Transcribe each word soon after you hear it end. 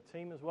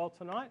team as well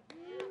tonight.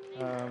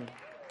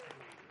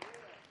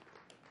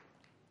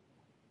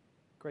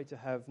 Great to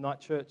have Night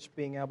Church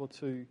being able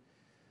to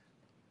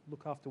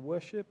look after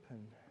worship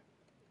and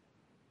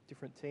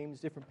different teams,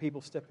 different people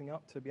stepping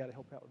up to be able to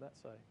help out with that.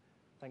 So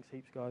thanks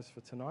heaps, guys,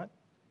 for tonight.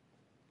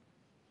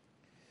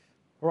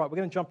 All right, we're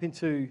going to jump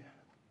into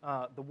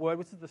the Word.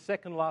 This is the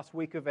second last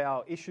week of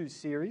our Issues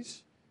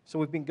series. So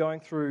we've been going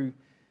through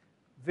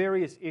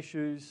various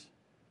issues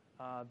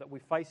that we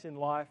face in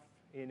life,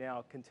 in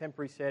our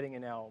contemporary setting,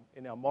 in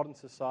our modern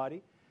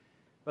society.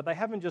 But they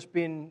haven't just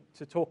been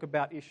to talk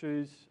about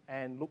issues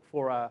and look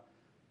for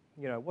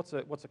what's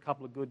a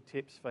couple of good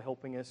tips for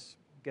helping us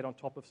get on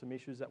top of some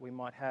issues that we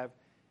might have.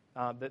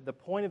 The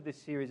point of this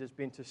series has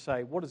been to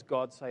say, what does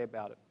God say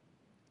about it?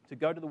 To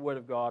go to the Word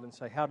of God and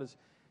say, how does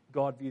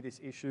God view this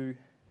issue?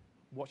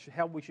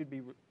 How we should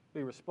be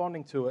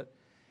responding to it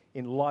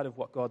in light of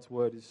what God's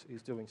Word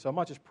is doing. So I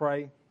might just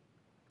pray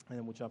and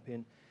then we'll jump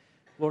in.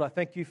 Lord, I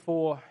thank you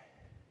for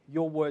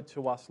your Word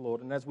to us,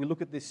 Lord. And as we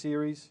look at this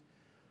series,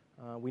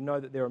 we know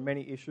that there are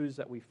many issues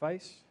that we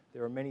face.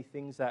 There are many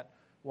things that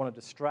want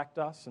to distract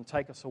us and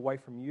take us away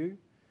from you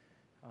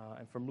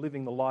and from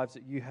living the lives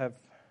that you have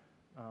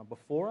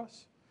before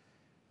us.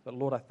 But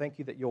Lord, I thank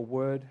you that your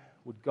Word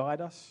would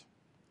guide us,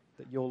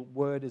 that your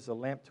Word is a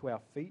lamp to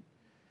our feet.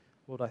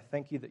 Lord, I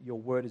thank you that your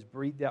Word is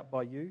breathed out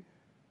by you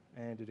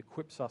and it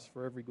equips us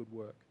for every good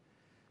work.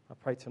 I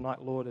pray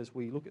tonight, Lord, as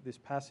we look at this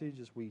passage,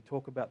 as we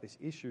talk about this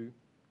issue,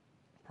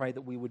 pray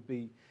that we would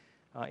be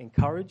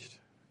encouraged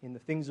in the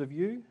things of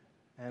you.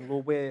 And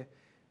Lord, where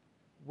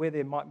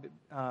there might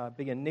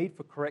be a need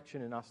for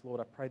correction in us,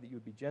 Lord, I pray that you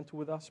would be gentle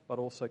with us, but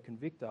also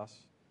convict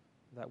us,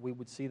 that we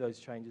would see those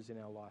changes in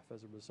our life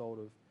as a result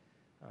of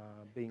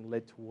being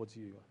led towards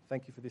you.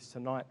 Thank you for this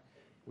tonight.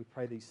 We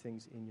pray these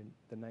things in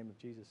the name of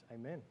Jesus.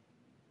 Amen.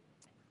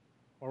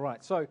 All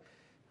right, so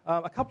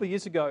a couple of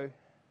years ago,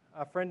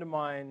 a friend of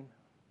mine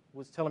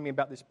was telling me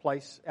about this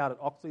place out at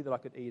Oxley that I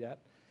could eat at,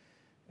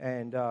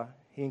 and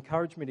he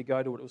encouraged me to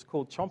go to it. It was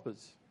called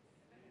Chompers.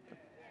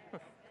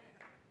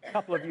 A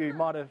couple of you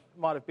might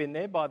have been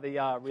there by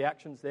the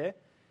reactions there.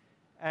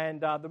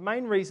 And the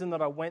main reason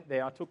that I went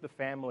there, I took the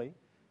family,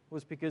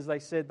 was because they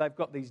said they've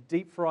got these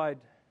deep-fried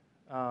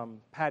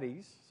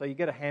patties. So you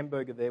get a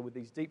hamburger there with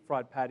these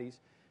deep-fried patties,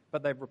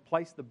 but they've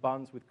replaced the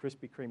buns with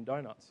Krispy Kreme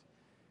donuts.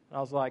 And I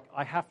was like,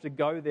 I have to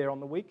go there on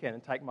the weekend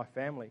and take my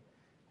family.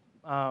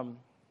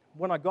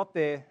 When I got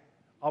there,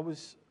 I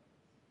was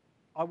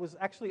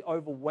actually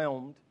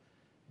overwhelmed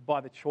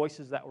by the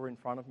choices that were in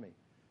front of me.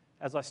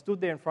 As I stood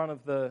there in front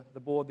of the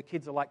board, the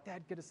kids are like,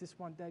 Dad, get us this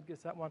one, Dad, get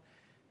us that one.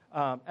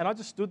 And I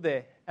just stood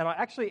there, and I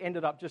actually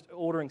ended up just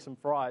ordering some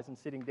fries and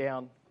sitting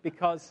down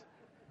because,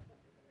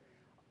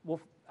 well,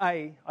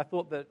 I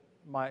thought that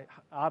my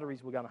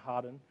arteries were going to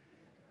harden,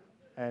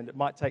 and it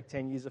might take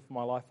 10 years of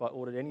my life if I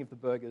ordered any of the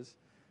burgers.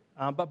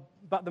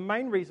 But the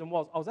main reason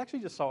was I was actually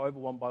just so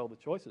overwhelmed by all the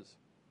choices.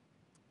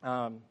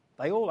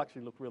 They all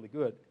actually looked really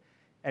good.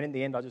 And in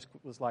the end, I just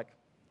was like,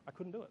 I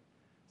couldn't do it.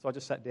 So I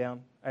just sat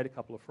down, ate a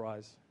couple of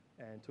fries,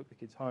 and took the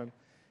kids home.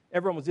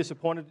 Everyone was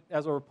disappointed,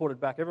 as I reported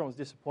back. Everyone was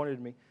disappointed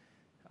in me.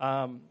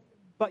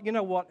 But you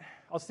know what?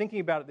 I was thinking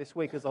about it this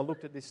week as I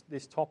looked at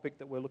this topic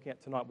that we're looking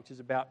at tonight, which is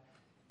about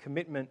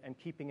commitment and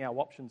keeping our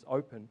options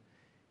open.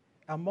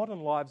 Our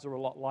modern lives are a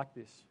lot like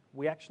this.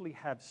 We actually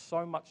have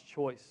so much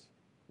choice.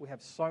 We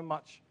have so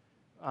much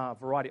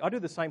variety. I do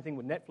the same thing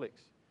with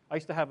Netflix. I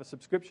used to have a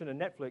subscription to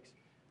Netflix.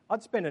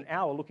 I'd spend an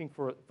hour looking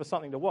for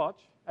something to watch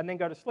and then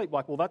go to sleep.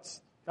 Like, well,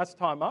 that's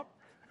time up.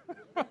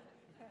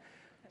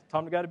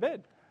 Time to go to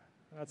bed.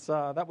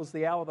 That was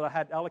the hour that I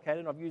had allocated,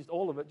 and I've used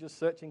all of it just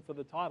searching for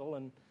the title,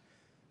 and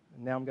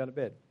now I'm going to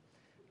bed.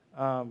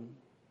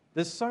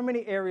 There's so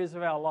many areas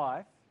of our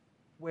life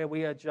where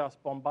we are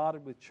just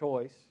bombarded with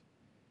choice,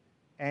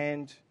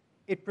 and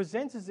it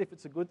presents as if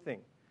it's a good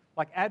thing.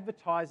 Like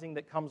advertising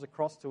that comes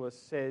across to us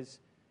says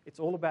it's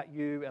all about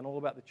you and all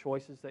about the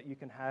choices that you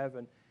can have,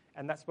 and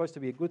that's supposed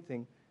to be a good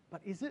thing. But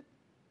is it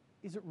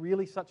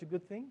really such a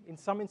good thing? In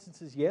some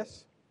instances,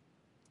 yes.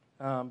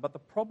 But the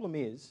problem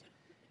is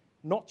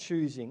not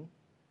choosing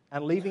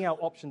and leaving our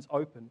options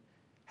open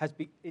has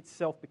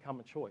itself become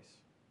a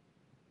choice.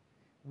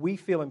 We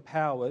feel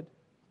empowered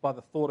by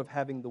the thought of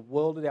having the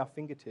world at our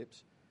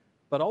fingertips,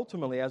 but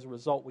ultimately, as a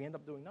result, we end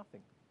up doing nothing.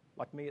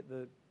 Like me at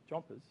the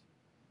Chompers,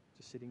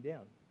 just sitting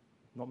down,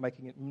 not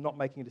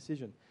making a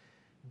decision.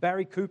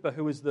 Barry Cooper,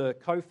 who is the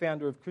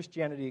co-founder of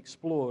Christianity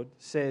Explored,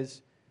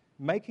 says,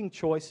 making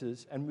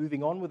choices and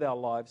moving on with our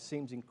lives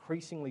seems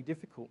increasingly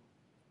difficult.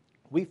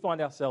 We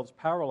find ourselves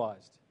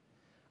paralyzed,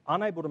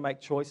 unable to make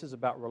choices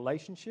about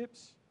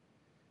relationships,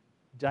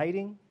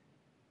 dating,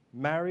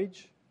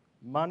 marriage,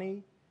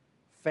 money,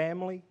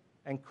 family,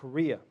 and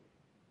career.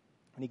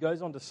 And he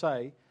goes on to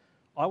say,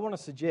 I want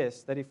to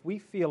suggest that if we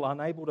feel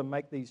unable to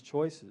make these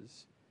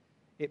choices,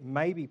 it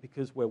may be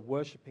because we're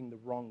worshipping the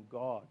wrong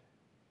God.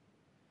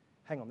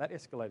 Hang on, that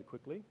escalated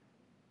quickly.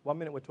 1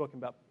 minute we're talking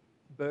about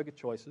burger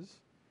choices,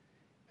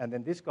 and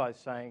then this guy's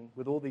saying,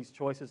 with all these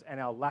choices and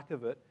our lack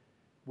of it,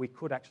 we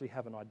could actually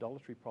have an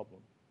idolatry problem.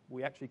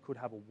 we actually could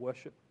have a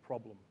worship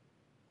problem.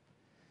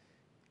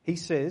 He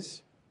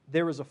says,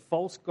 there is a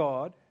false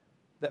god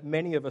that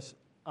many of us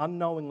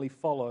unknowingly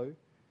follow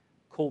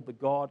called the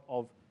God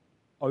of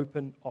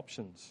open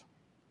options.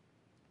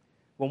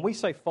 When we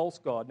say false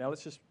god, now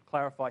let's just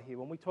clarify here.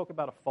 When we talk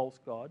about a false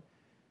god,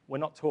 we're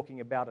not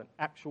talking about an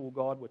actual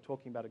God. We're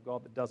talking about a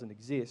God that doesn't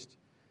exist.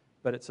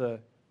 But it's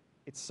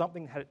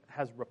something that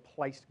has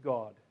replaced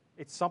God.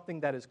 It's something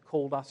that has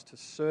called us to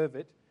serve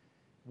it.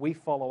 We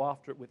follow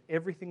after it with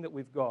everything that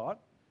we've got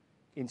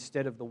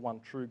instead of the one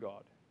true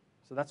God.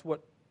 So that's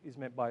what is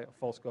meant by a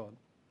false God.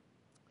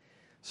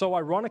 So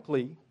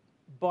ironically,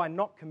 by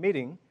not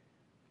committing,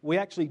 we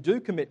actually do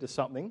commit to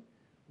something.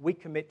 We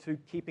commit to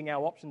keeping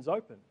our options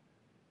open.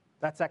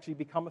 That's actually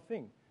become a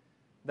thing.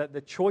 That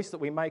the choice that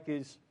we make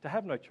is to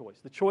have no choice.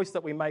 The choice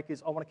that we make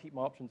is, I want to keep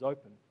my options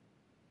open.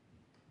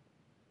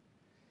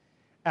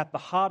 At the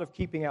heart of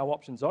keeping our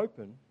options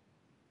open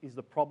is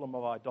the problem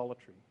of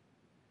idolatry.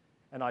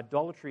 And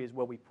idolatry is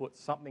where we put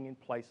something in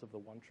place of the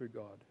one true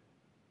God.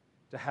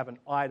 To have an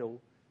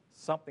idol,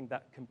 something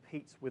that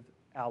competes with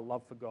our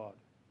love for God.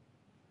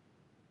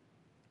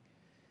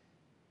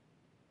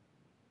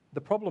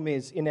 The problem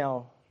is in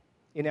our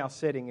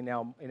setting, in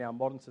our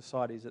modern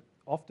society, is that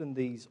often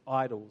these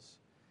idols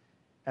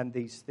and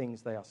these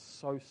things, they are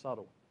so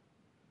subtle.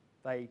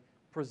 They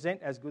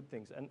present as good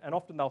things. And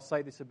often they'll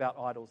say this about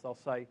idols. They'll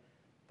say,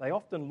 they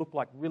often look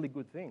like really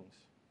good things.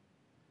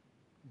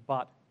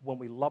 But when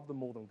we love them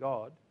more than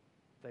God,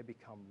 they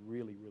become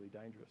really, really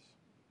dangerous.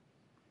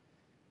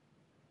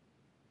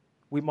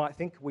 We might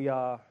think we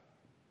are,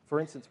 for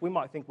instance, we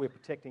might think we're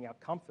protecting our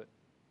comfort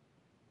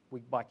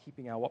by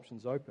keeping our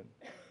options open.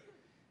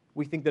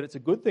 We think that it's a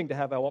good thing to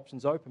have our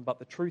options open, but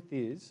the truth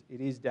is,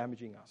 it is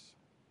damaging us.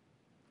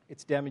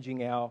 It's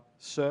damaging our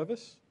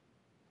service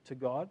to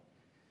God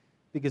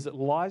because it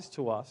lies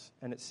to us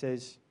and it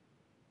says,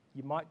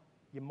 you might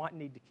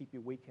need to keep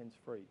your weekends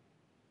free.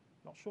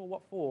 Not sure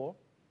what for,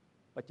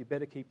 but you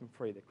better keep them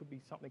free. There could be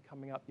something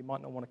coming up. You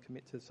might not want to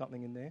commit to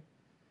something in there.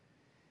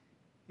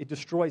 It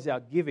destroys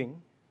our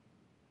giving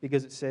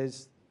because it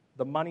says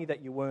the money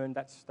that you earn,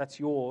 that's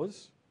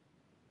yours,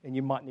 and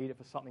you might need it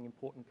for something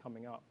important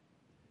coming up.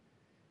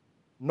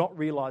 Not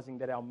realizing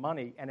that our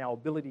money and our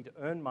ability to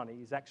earn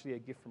money is actually a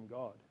gift from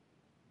God.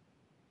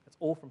 It's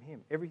all from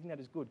Him. Everything that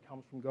is good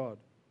comes from God.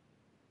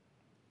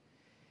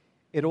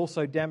 It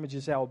also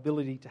damages our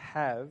ability to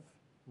have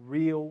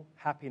real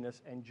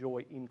happiness and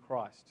joy in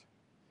Christ.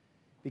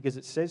 Because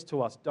it says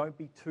to us, don't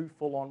be too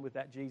full on with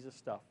that Jesus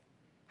stuff.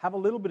 Have a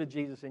little bit of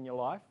Jesus in your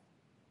life,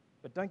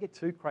 but don't get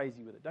too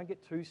crazy with it. Don't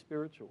get too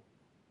spiritual.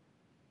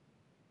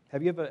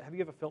 Have you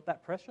ever felt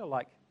that pressure?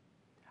 Like,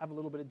 have a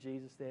little bit of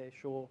Jesus there,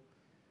 sure.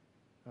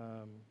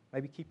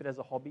 Maybe keep it as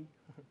a hobby,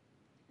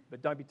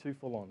 but don't be too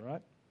full on,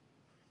 right?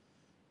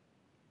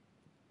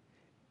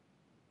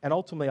 And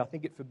ultimately, I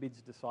think it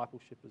forbids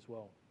discipleship as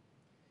well.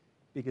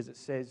 Because it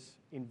says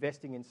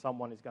investing in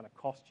someone is going to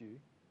cost you,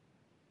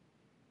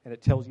 and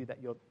it tells you that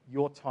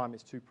your time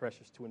is too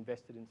precious to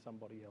invest it in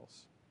somebody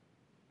else.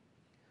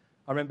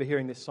 I remember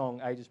hearing this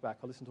song ages back.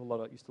 I used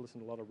to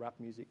listen to a lot of rap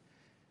music,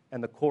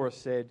 and the chorus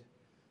said,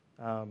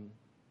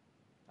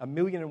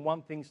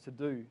 1,000,001 things to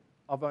do.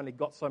 I've only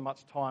got so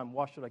much time.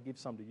 Why should I give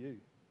some to you?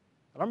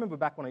 And I remember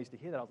back when I used to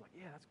hear that, I was like,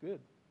 yeah, that's good.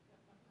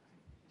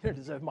 You don't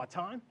deserve my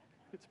time.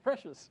 It's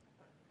precious.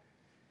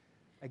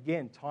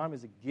 Again, time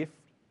is a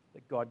gift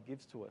that God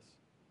gives to us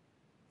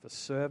for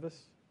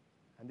service,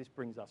 and this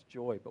brings us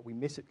joy. But we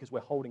miss it because we're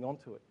holding on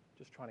to it,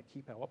 just trying to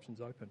keep our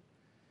options open.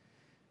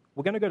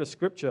 We're going to go to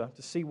Scripture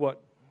to see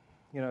what,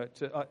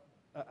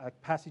 a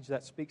passage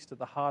that speaks to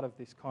the heart of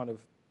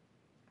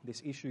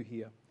this issue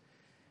here.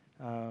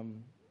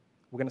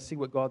 We're going to see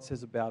what God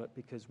says about it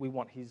because we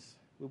want His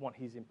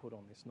input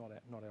on this,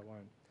 not our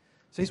own.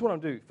 So here's what I'm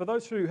going to do. For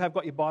those who have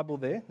got your Bible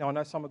there, now I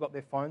know some have got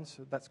their phones,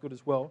 so that's good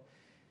as well.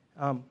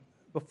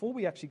 Before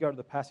we actually go to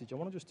the passage, I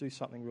want to just do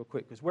something real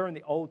quick because we're in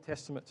the Old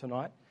Testament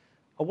tonight.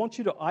 I want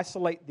you to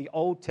isolate the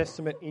Old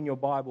Testament in your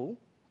Bible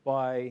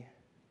by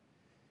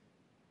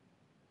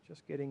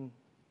just getting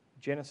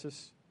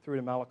Genesis through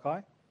to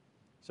Malachi.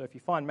 So if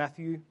you find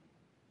Matthew,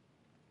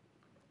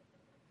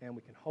 and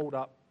we can hold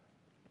up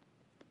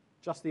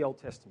just the Old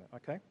Testament,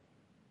 okay?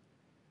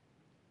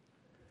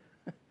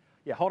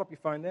 Yeah, hold up your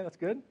phone there, that's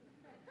good.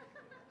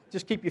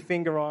 Just keep your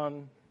finger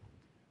on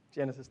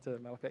Genesis to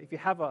Malachi. If you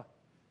have a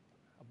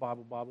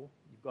Bible,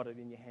 you've got it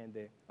in your hand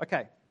there.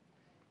 Okay,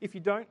 if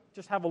you don't,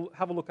 just have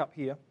a look up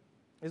here.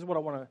 This is what I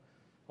want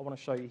to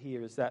show you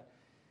here, is that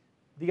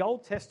the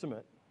Old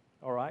Testament,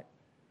 all right,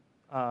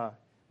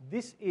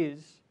 this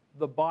is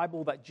the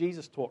Bible that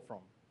Jesus taught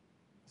from.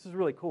 This is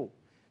really cool.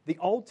 The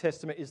Old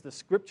Testament is the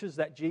scriptures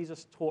that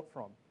Jesus taught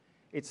from.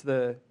 It's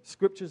the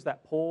scriptures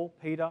that Paul,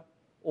 Peter,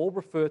 all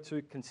refer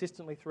to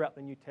consistently throughout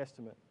the New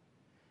Testament.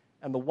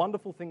 And the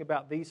wonderful thing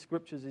about these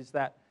scriptures is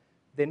that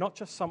they're not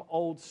just some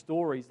old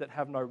stories that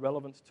have no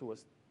relevance to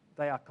us.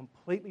 They are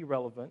completely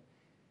relevant,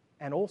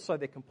 and also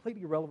they're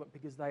completely relevant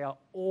because they are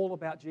all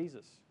about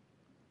Jesus.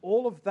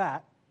 All of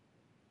that,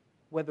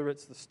 whether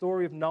it's the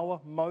story of Noah,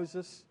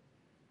 Moses,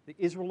 the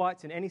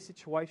Israelites, in any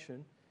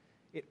situation,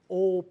 it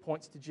all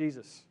points to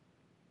Jesus.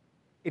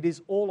 It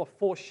is all a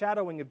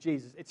foreshadowing of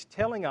Jesus. It's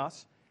telling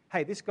us,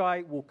 hey, this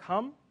guy will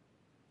come,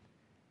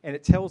 and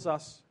it tells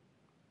us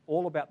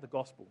all about the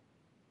gospel.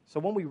 So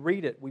when we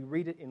read it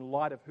in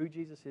light of who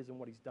Jesus is and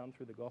what he's done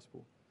through the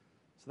gospel.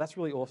 So that's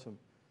really awesome.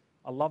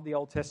 I love the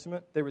Old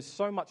Testament. There is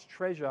so much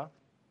treasure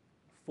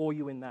for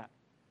you in that.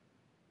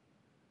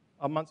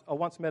 I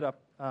once met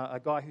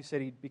a guy who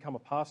said he'd become a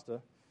pastor.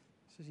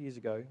 This was years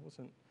ago. It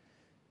wasn't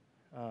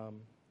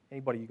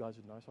anybody you guys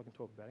would know, so I can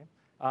talk about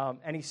him.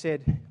 And he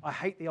said, I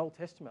hate the Old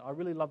Testament. I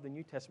really love the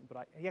New Testament,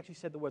 but he actually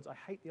said the words, I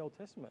hate the Old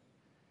Testament.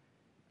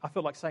 I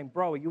felt like saying,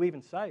 bro, are you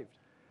even saved?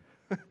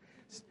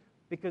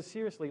 Because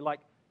seriously, like,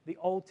 the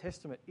Old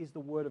Testament is the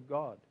Word of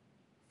God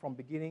from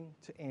beginning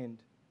to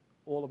end,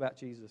 all about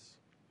Jesus.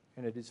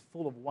 And it is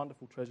full of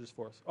wonderful treasures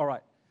for us. All right.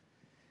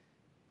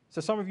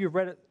 So some of you have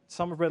read it,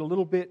 some have read a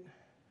little bit,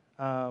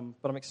 but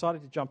I'm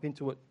excited to jump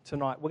into it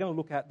tonight. We're going to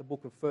look at the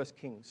book of 1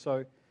 Kings.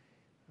 So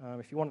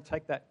if you want to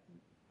take that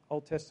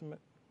Old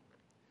Testament,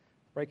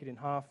 break it in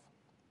half.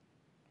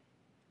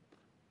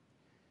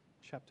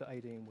 Chapter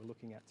 18 we're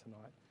looking at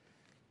tonight.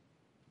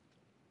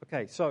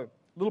 Okay, so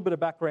a little bit of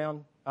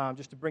background,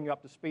 just to bring you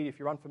up to speed if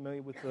you're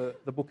unfamiliar with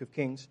the book of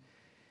Kings.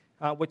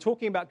 We're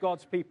talking about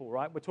God's people,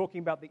 right? We're talking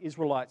about the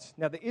Israelites.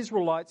 Now, the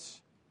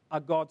Israelites are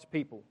God's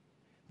people.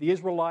 The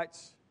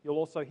Israelites, you'll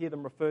also hear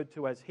them referred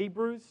to as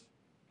Hebrews,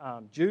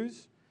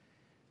 Jews.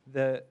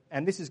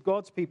 And this is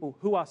God's people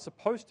who are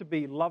supposed to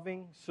be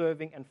loving,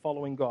 serving, and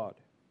following God.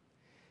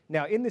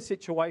 Now, in this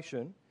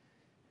situation,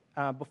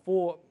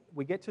 before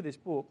we get to this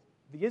book,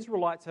 the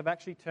Israelites have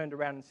actually turned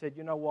around and said,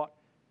 you know what?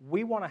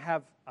 We want to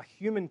have a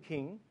human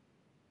king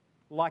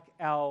like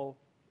our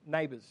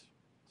neighbors.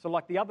 So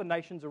like the other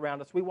nations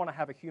around us, we want to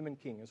have a human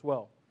king as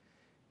well.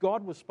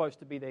 God was supposed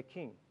to be their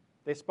king.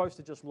 They're supposed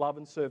to just love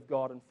and serve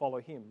God and follow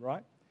him,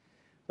 right?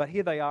 But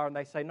here they are and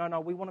they say,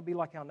 no, we want to be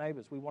like our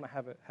neighbors. We want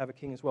to have a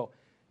king as well.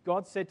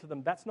 God said to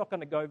them, that's not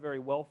going to go very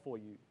well for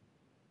you,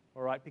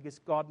 all right? Because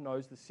God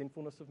knows the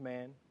sinfulness of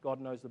man.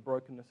 God knows the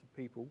brokenness of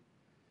people.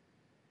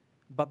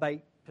 But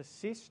they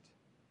persist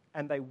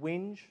and they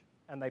whinge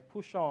and they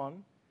push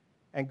on,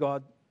 and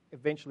God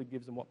eventually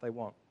gives them what they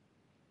want.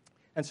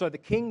 And so the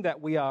king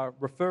that we are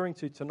referring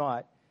to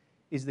tonight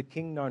is the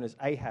king known as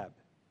Ahab.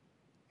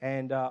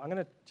 And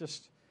we're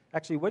just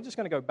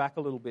going to go back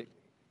a little bit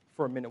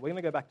for a minute. We're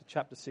going to go back to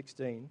chapter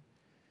 16.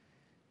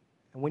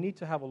 And we need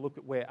to have a look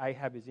at where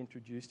Ahab is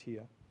introduced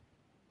here.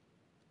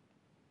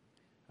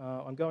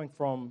 I'm going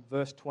from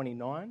verse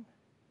 29,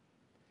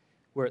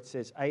 where it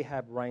says,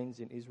 Ahab reigns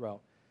in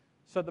Israel.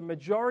 So the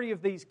majority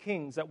of these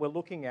kings that we're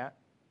looking at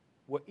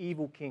were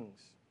evil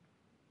kings.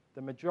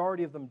 The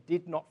majority of them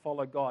did not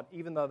follow God,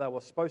 even though they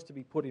were supposed to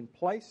be put in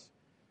place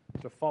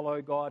to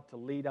follow God, to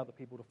lead other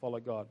people to follow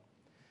God.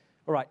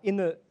 All right, in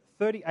the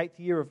 38th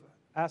year of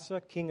Asa,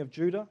 king of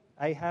Judah,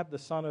 Ahab, the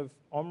son of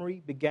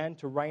Omri, began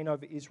to reign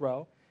over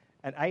Israel.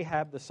 And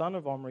Ahab, the son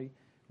of Omri,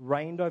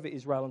 reigned over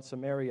Israel and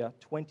Samaria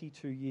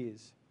 22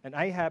 years. And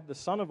Ahab, the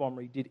son of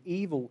Omri, did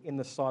evil in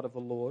the sight of the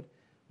Lord,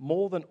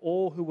 more than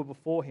all who were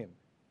before him.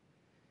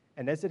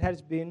 And as it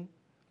has been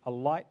a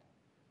light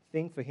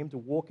thing for him to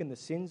walk in the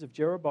sins of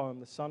Jeroboam,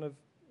 the son of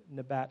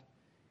Nebat,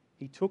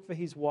 he took for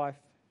his wife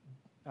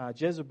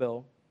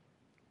Jezebel,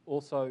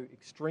 also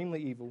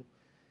extremely evil,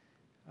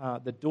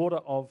 the daughter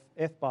of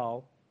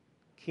Ethbaal,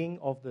 king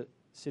of the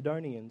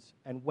Sidonians,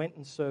 and went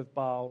and served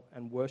Baal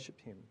and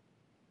worshipped him.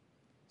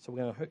 So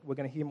we're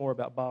going to hear more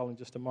about Baal in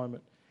just a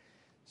moment.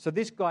 So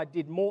this guy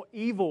did more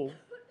evil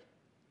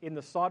in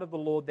the sight of the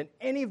Lord than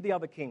any of the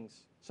other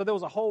kings. So there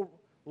was a whole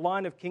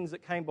line of kings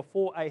that came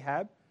before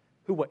Ahab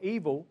who were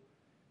evil.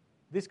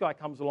 This guy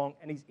comes along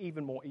and he's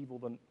even more evil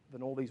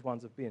than all these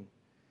ones have been.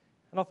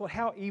 And I thought,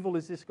 how evil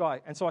is this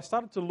guy? And so I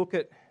started to look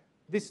at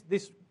this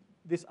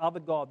other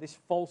god, this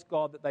false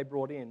god that they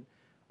brought in.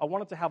 I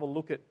wanted to have a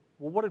look at,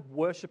 well, what did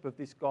worship of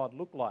this god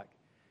look like?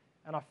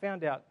 And I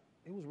found out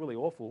it was really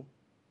awful.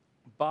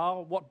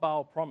 What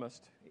Baal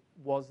promised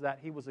was that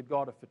he was a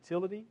god of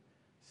fertility,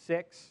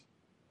 sex,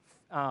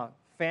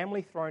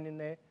 family thrown in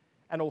there,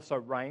 and also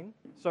rain.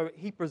 So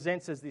he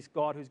presents as this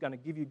god who's going to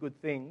give you good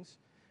things.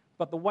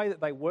 But the way that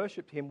they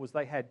worshipped him was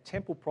they had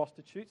temple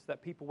prostitutes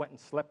that people went and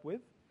slept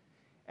with.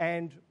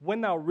 And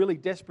when they were really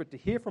desperate to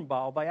hear from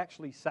Baal, they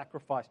actually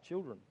sacrificed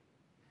children.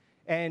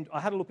 And I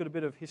had a look at a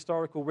bit of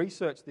historical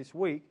research this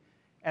week,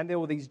 and there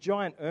were these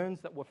giant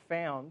urns that were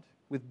found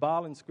with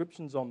Baal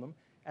inscriptions on them.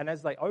 And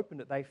as they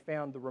opened it, they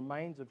found the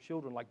remains of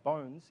children, like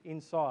bones,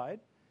 inside,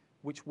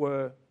 which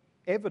were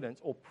evidence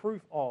or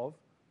proof of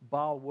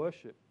Baal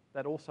worship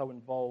that also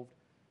involved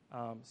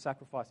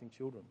sacrificing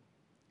children.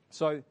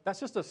 So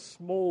that's just a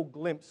small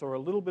glimpse or a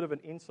little bit of an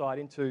insight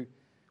into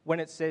when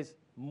it says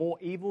more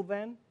evil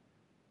than,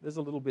 there's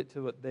a little bit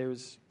to it. There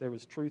is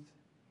truth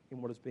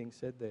in what is being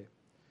said there.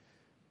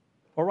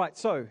 All right,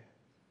 so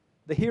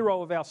the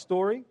hero of our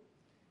story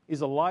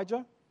is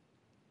Elijah.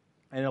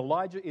 And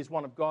Elijah is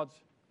one of God's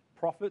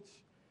prophets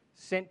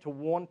sent to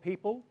warn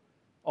people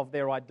of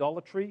their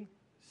idolatry,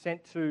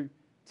 sent to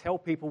tell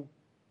people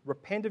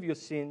repent of your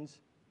sins,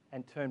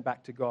 and turn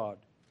back to God.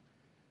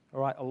 All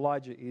right,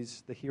 Elijah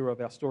is the hero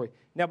of our story.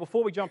 Now,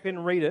 before we jump in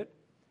and read it,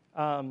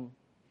 I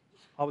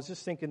was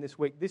just thinking this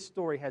week, this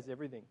story has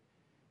everything,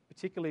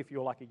 particularly if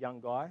you're like a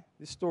young guy.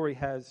 This story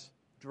has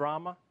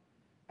drama,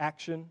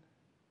 action,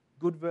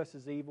 good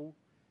versus evil.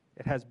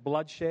 It has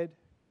bloodshed.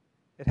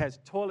 It has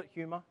toilet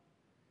humor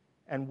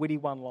and witty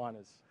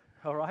one-liners.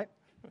 All right?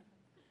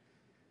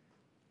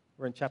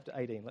 We're in chapter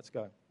 18. Let's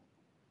go.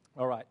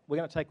 All right, we're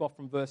going to take off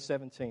from verse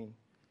 17.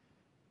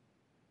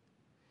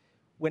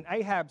 When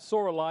Ahab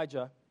saw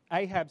Elijah,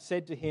 Ahab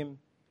said to him,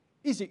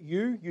 "Is it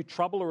you, you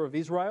troubler of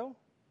Israel?"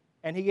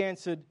 And he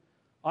answered,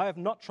 "I have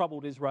not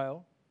troubled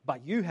Israel,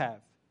 but you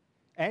have,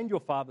 and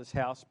your father's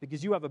house,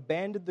 because you have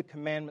abandoned the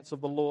commandments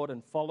of the Lord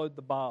and followed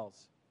the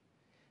Baals.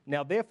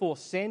 Now therefore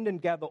send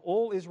and gather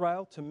all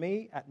Israel to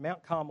me at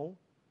Mount Carmel,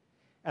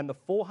 and the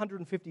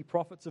 450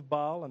 prophets of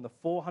Baal and the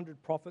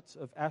 400 prophets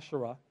of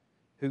Asherah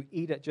who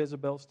eat at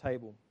Jezebel's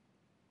table."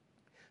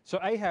 So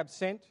Ahab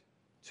sent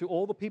to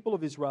all the people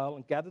of Israel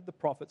and gathered the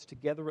prophets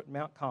together at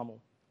Mount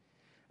Carmel.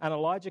 And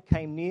Elijah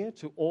came near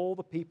to all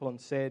the people and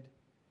said,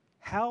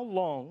 "How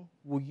long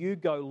will you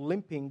go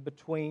limping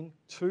between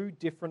two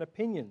different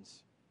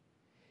opinions?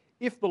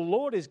 If the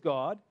Lord is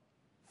God,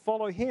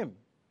 follow him.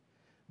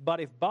 But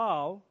if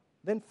Baal,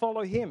 then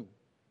follow him."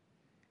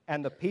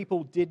 And the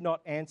people did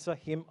not answer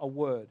him a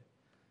word.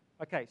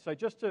 Okay, so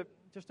just to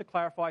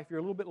clarify, if you're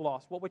a little bit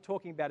lost, what we're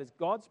talking about is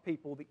God's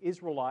people, the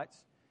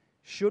Israelites,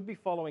 should be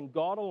following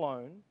God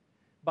alone,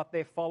 but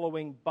they're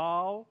following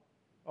Baal,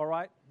 all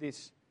right,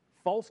 this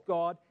false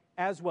god,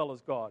 as well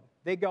as God.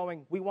 They're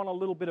going, we want a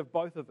little bit of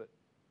both of it.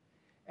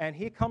 And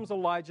here comes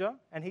Elijah,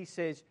 and he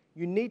says,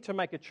 you need to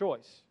make a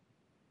choice.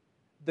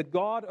 The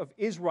God of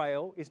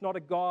Israel is not a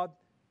God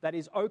that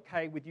is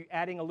okay with you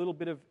adding a little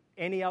bit of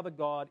any other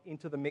God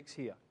into the mix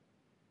here.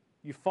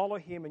 You follow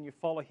him and you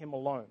follow him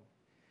alone.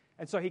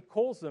 And so he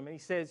calls them and he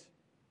says,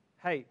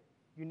 hey,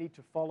 you need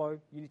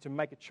to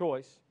make a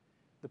choice.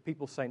 The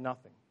people say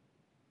nothing.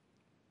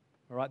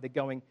 All right, they're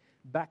going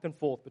back and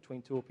forth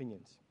between two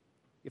opinions.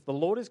 If the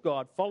Lord is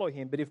God, follow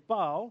him, but if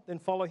Baal, then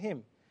follow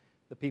him.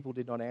 The people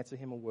did not answer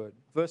him a word.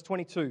 Verse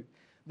 22,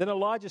 then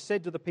Elijah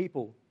said to the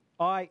people,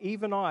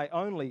 even I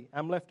only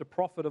am left a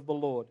prophet of the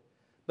Lord,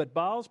 but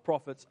Baal's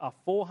prophets are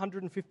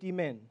 450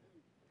 men.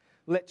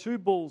 Let 2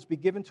 bulls be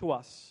given to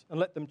us, and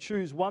let them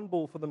choose 1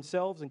 bull for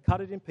themselves and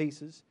cut it in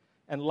pieces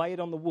and lay it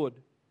on the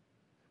wood,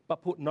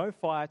 but put no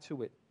fire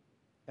to it.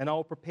 And I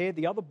will prepare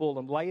the other bull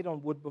and lay it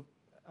on wood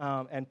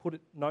and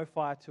put no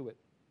fire to it.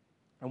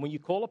 And when you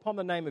call upon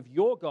the name of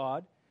your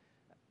God,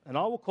 and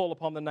I will call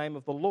upon the name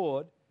of the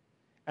Lord,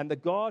 and the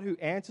God who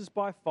answers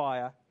by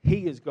fire,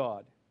 he is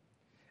God.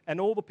 And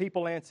all the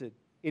people answered,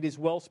 it is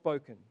well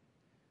spoken.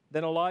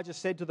 Then Elijah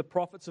said to the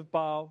prophets of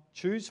Baal,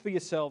 choose for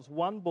yourselves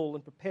 1 bull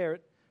and prepare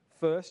it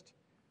first,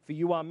 for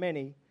you are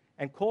many,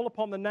 and call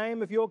upon the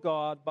name of your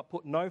God, but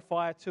put no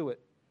fire to it.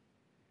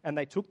 And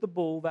they took the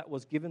bull that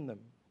was given them.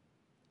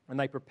 And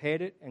they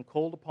prepared it and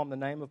called upon the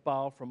name of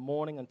Baal from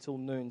morning until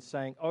noon,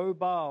 saying, O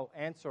Baal,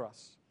 answer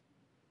us.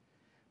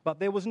 But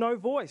there was no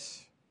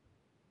voice,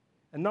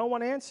 and no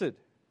one answered.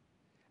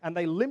 And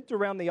they limped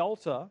around the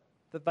altar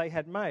that they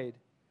had made.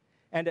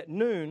 And at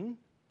noon,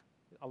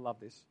 I love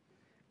this,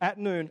 at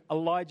noon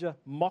Elijah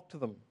mocked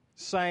them,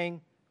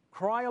 saying,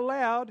 cry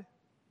aloud,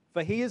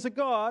 for he is a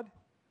God.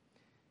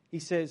 He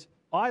says,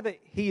 either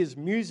he is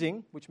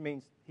musing, which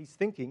means he's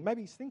thinking,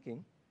 maybe he's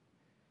thinking,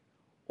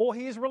 or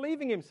he is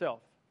relieving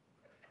himself.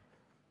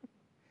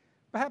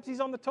 Perhaps he's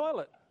on the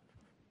toilet.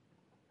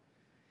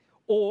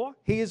 Or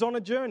he is on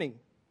a journey.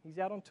 He's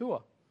out on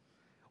tour.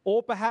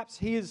 Or perhaps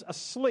he is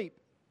asleep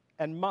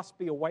and must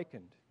be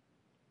awakened.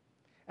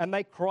 And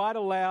they cried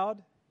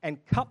aloud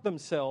and cut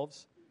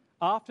themselves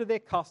after their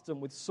custom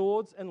with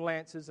swords and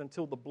lances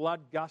until the blood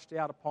gushed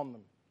out upon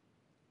them.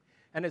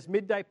 And as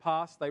midday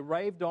passed, they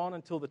raved on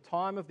until the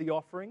time of the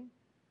offering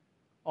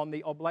on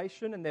the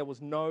oblation, and there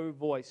was no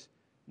voice.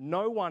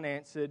 No one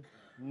answered,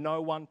 no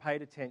one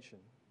paid attention.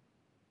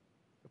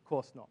 Of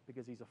course not,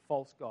 because he's a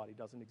false god. He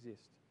doesn't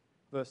exist.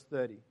 Verse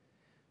 30.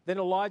 Then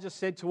Elijah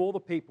said to all the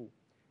people,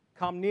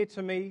 come near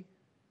to me,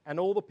 and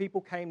all the people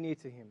came near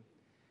to him.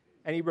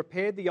 And he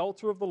repaired the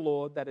altar of the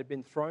Lord that had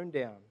been thrown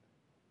down.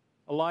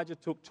 Elijah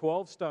took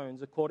 12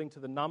 stones according to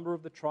the number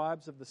of the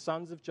tribes of the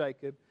sons of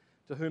Jacob,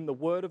 to whom the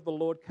word of the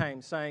Lord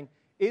came, saying,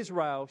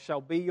 Israel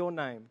shall be your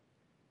name.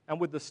 And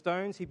with the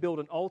stones he built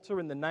an altar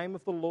in the name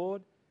of the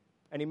Lord,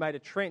 and he made a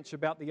trench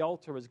about the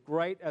altar as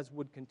great as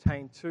would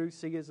contain 2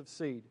 seahs of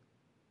seed.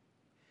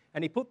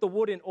 And he put the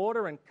wood in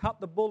order and cut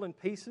the bull in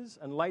pieces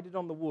and laid it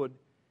on the wood.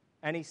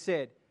 And he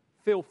said,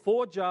 fill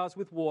 4 jars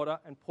with water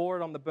and pour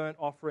it on the burnt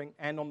offering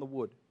and on the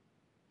wood.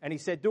 And he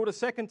said, do it a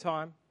second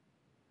time.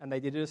 And they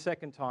did it a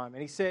second time.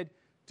 And he said,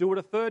 do it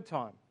a third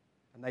time.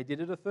 And they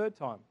did it a third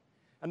time.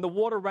 And the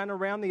water ran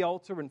around the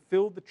altar and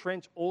filled the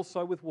trench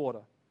also with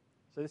water.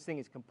 So this thing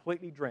is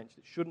completely drenched.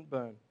 It shouldn't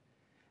burn.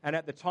 And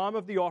at the time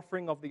of the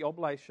offering of the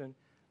oblation,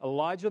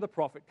 Elijah the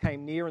prophet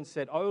came near and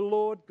said, O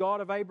Lord,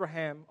 God of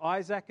Abraham,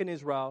 Isaac, and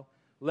Israel,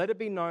 Let it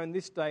be known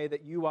this day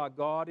that you are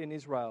God in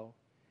Israel,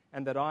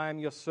 and that I am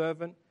your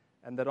servant,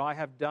 and that I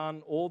have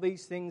done all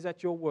these things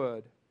at your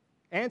word.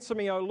 Answer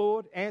me, O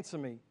Lord, answer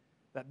me,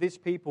 that this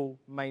people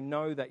may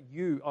know that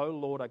you, O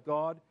Lord, are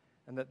God,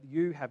 and that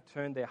you have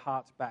turned their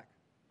hearts back.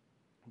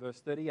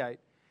 Verse 38,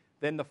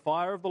 then the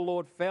fire of the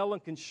Lord fell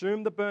and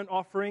consumed the burnt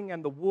offering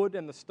and the wood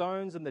and the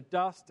stones and the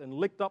dust and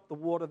licked up the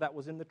water that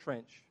was in the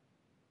trench.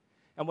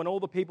 And when all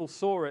the people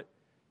saw it,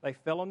 they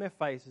fell on their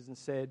faces and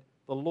said,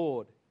 the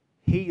Lord,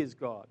 He is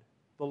God.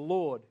 The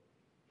Lord,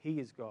 He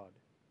is God.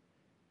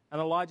 And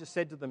Elijah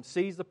said to them,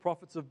 seize the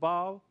prophets of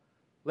Baal,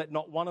 let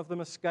not one of them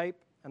escape.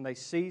 And they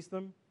seized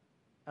them,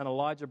 and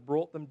Elijah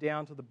brought them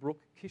down to the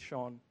brook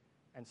Kishon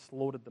and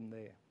slaughtered them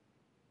there.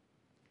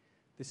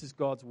 This is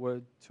God's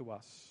word to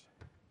us.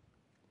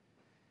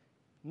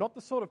 Not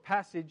the sort of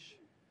passage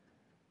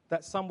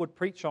that some would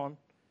preach on,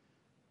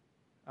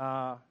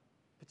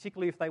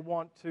 particularly if they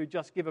want to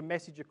just give a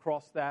message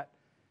across that,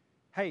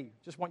 hey,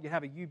 just want you to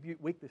have a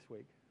U-Butte week this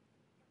week.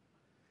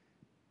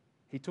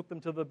 He took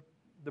them to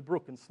the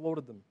brook and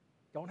slaughtered them.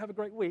 Go and have a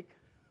great week.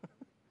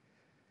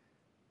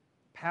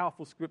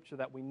 Powerful scripture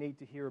that we need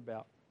to hear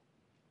about.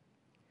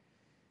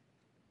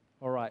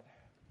 All right.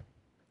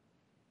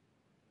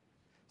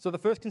 So the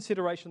first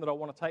consideration that I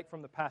want to take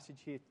from the passage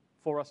here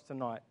for us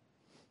tonight,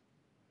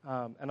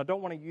 and I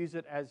don't want to use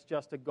it as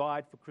just a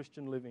guide for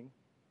Christian living.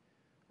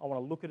 I want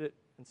to look at it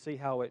and see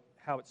how it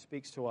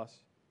speaks to us.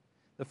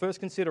 The first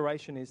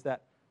consideration is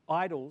that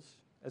idols,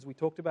 as we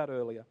talked about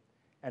earlier,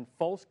 and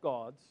false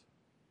gods,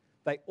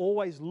 they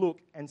always look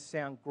and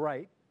sound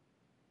great,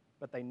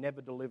 but they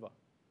never deliver.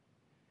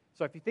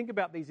 So if you think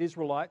about these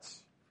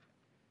Israelites,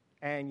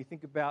 and you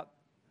think about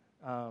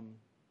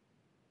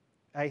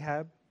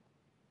Ahab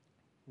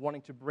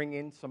wanting to bring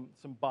in some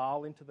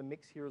Baal into the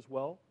mix here as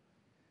well,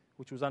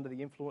 which was under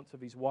the influence of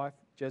his wife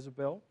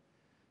Jezebel.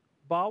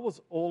 Baal was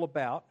all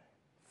about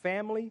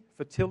family,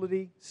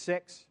 fertility,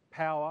 sex,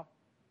 power,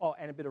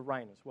 and a bit of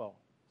rain as well.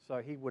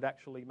 So he would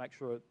actually make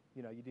sure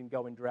you didn't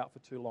go in drought for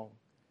too long.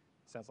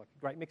 Sounds like a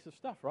great mix of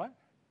stuff, right?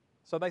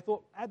 So they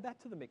thought, add that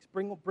to the mix.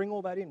 Bring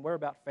all that in. We're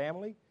about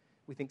family.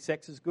 We think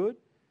sex is good.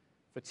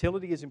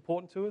 Fertility is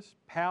important to us.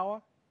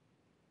 Power.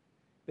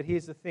 But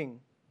here's the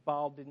thing.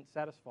 Baal didn't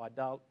satisfy.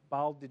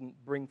 Baal didn't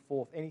bring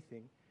forth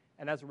anything.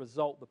 And as a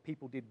result, the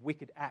people did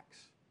wicked acts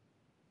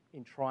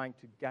in trying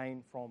to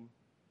gain from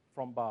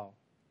Baal.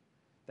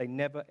 They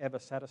never, ever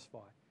satisfy.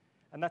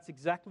 And that's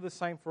exactly the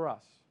same for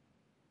us.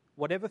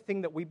 Whatever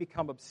thing that we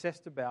become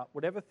obsessed about,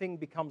 whatever thing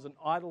becomes an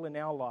idol in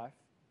our life,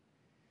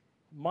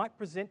 might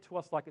present to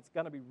us like it's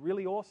going to be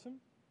really awesome,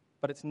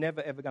 but it's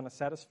never, ever going to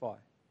satisfy.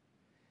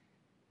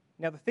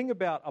 Now, the thing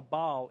about a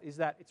Baal is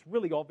that it's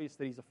really obvious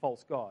that he's a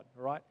false god,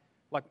 all right?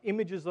 Like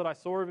images that I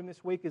saw of him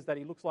this week is that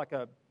he looks like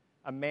a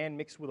man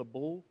mixed with a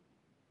bull.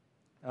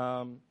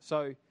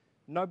 So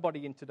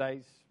nobody in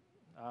today's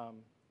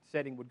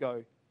setting would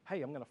go,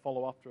 hey, I'm going to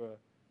follow after a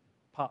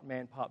part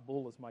man, part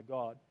bull as my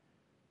god.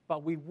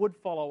 But we would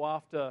follow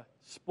after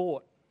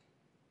sport.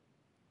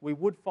 We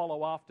would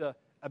follow after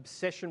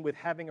obsession with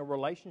having a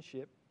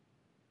relationship.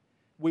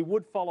 We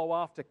would follow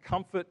after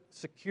comfort,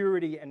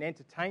 security, and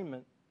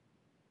entertainment.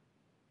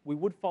 We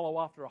would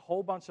follow after a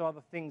whole bunch of other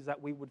things that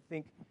we would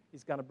think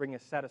is going to bring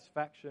us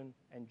satisfaction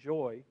and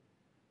joy,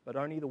 but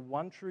only the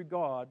one true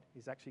God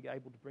is actually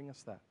able to bring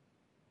us that.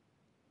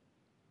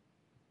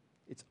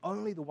 It's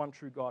only the one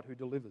true God who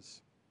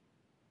delivers.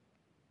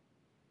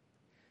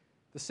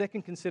 The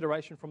second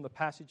consideration from the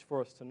passage for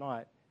us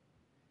tonight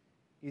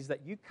is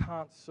that you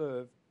can't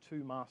serve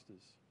two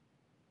masters.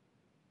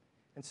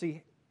 And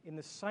see, in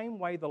the same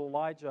way that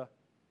Elijah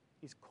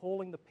is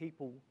calling the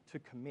people to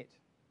commit,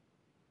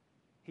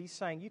 he's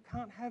saying you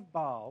can't have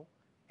Baal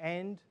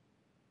and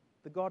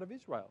the God of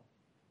Israel.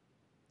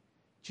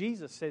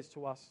 Jesus says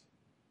to us,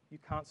 you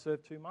can't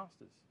serve two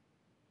masters.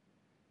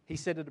 He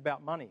said it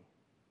about money.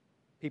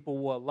 People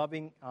were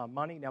loving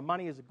money. Now,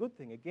 money is a good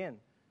thing, again,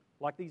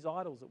 like these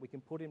idols that we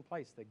can put in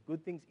place. They're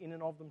good things in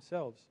and of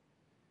themselves.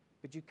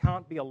 But you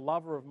can't be a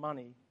lover of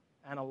money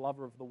and a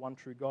lover of the one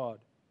true God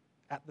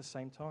at the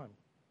same time.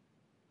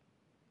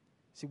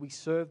 See, we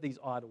serve these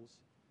idols.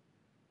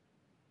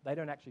 They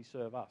don't actually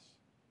serve us.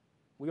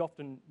 We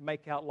often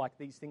make out like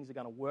these things are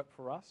going to work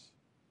for us,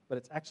 but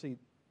it's actually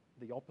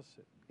the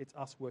opposite. It's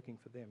us working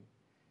for them.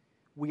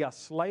 We are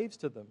slaves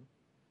to them,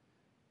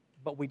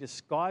 but we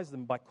disguise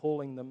them by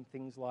calling them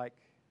things like,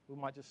 we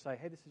might just say,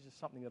 hey, this is just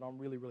something that I'm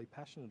really, really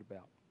passionate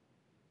about.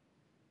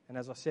 And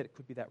as I said, it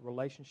could be that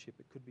relationship.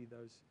 It could be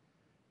those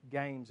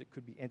games. It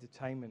could be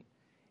entertainment.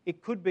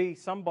 It could be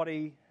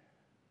somebody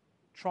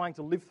trying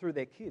to live through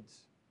their kids,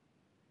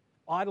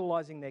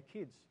 idolizing their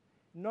kids.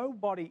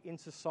 Nobody in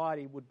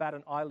society would bat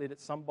an eyelid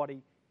at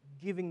somebody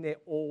giving their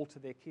all to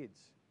their kids.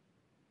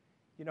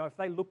 You know, if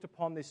they looked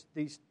upon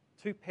these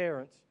two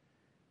parents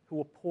who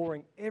were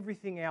pouring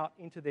everything out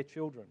into their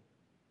children,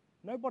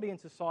 nobody in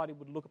society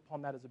would look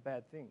upon that as a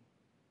bad thing.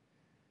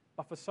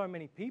 But for so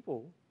many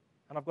people,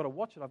 and I've got to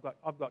watch it,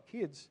 I've got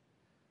kids,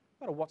 I've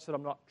got to watch that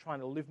I'm not trying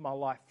to live my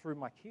life through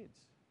my kids.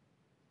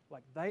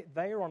 Like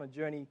they are on a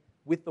journey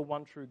with the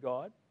one true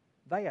God.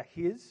 They are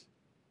His,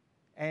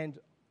 and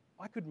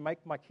I could make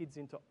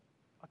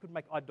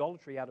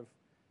idolatry out of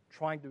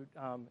trying to,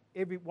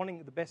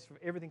 wanting the best for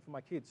everything for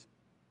my kids,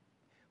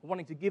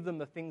 wanting to give them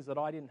the things that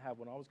I didn't have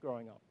when I was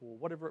growing up, or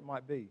whatever it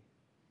might be.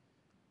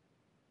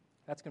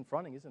 That's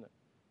confronting, isn't it?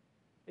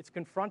 It's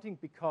confronting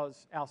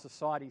because our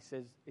society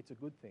says it's a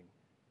good thing.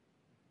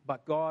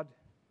 But God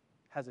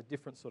has a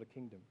different sort of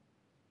kingdom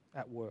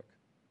at work.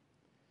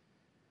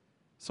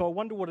 So I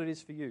wonder what it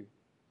is for you.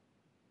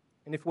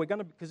 And if we're going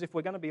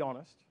to be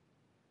honest,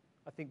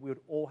 I think we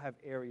would all have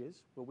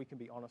areas where we can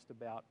be honest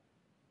about,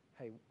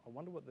 hey, I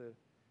wonder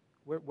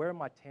where are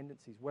my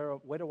tendencies? Where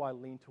do I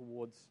lean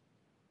towards,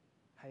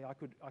 hey, I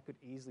could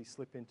easily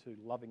slip into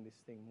loving this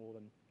thing more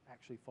than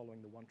actually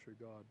following the one true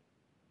God.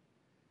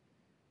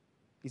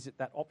 Is it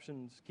that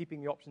options,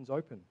 keeping the options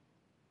open?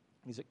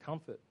 Is it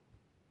comfort?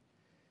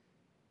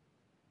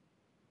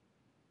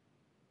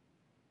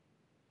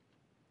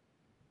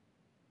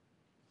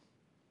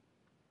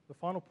 The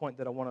final point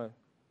that I want to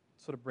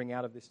sort of bring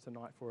out of this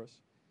tonight for us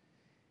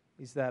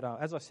is that,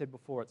 as I said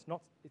before, it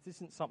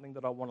isn't something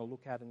that I want to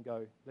look at and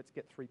go, let's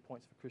get 3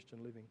 points for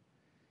Christian living.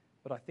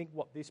 But I think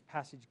what this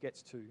passage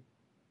gets to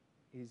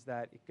is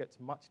that it gets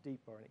much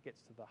deeper and it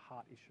gets to the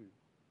heart issue.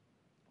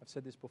 I've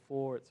said this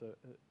before, it's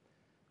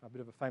a bit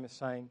of a famous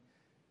saying,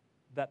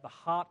 that the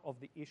heart of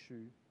the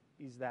issue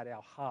is that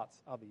our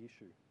hearts are the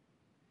issue.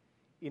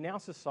 In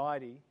our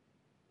society,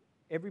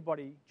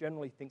 everybody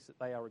generally thinks that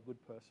they are a good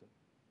person.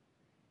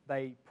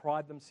 They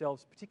pride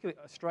themselves, particularly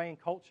Australian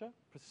culture,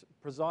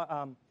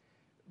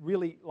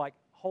 really like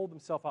hold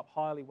themselves up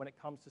highly when it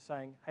comes to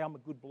saying, hey, I'm a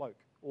good bloke,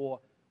 or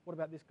what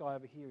about this guy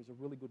over here? He's a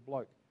really good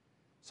bloke.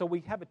 So we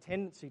have a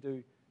tendency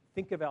to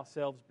think of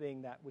ourselves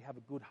being that we have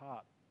a good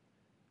heart.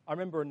 I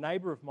remember a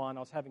neighbour of mine, I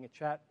was having a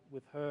chat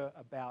with her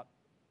about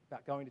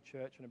going to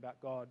church and about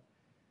God,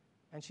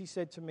 and she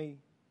said to me,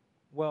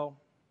 well,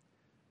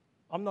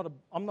 I'm not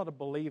a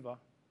believer,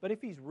 but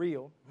if He's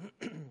real,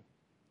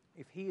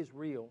 if He is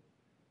real,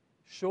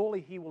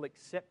 surely He will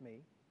accept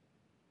me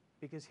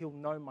because He'll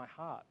know my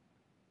heart.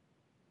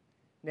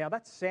 Now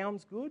that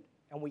sounds good,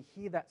 and we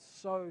hear that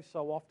so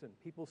often.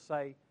 People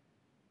say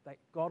that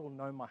God will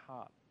know my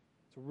heart.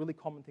 It's a really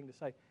common thing to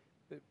say.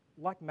 But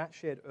like Matt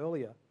shared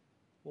earlier,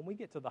 when we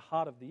get to the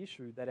heart of the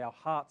issue, that our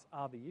hearts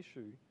are the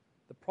issue,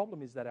 the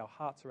problem is that our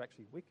hearts are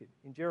actually wicked.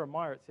 In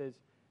Jeremiah it says,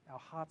 our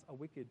hearts are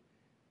wicked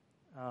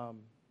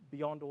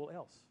beyond all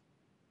else.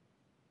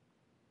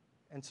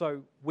 And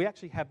so we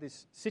actually have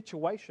this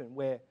situation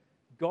where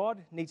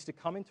God needs to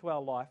come into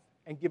our life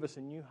and give us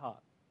a new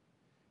heart.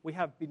 We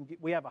have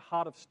a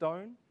heart of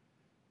stone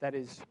that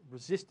is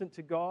resistant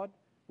to God.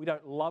 We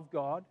don't love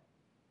God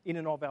in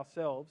and of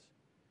ourselves.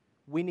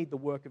 We need the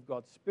work of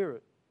God's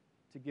Spirit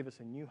to give us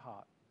a new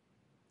heart.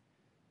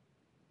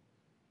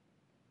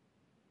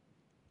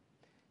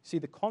 See,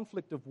 the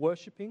conflict of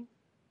worshipping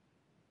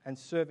and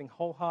serving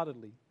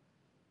wholeheartedly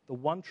the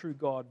one true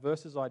God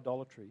versus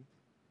idolatry,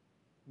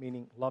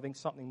 meaning loving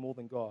something more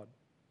than God,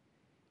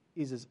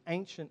 is as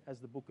ancient as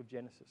the book of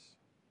Genesis.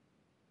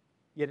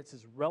 Yet it's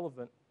as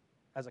relevant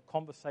as a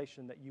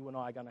conversation that you and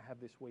I are going to have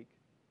this week.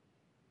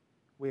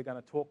 We're going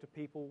to talk to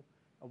people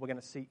and we're going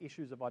to see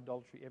issues of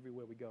idolatry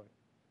everywhere we go.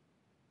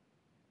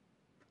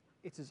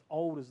 It's as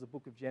old as the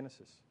book of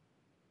Genesis.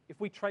 If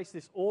we trace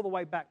this all the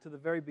way back to the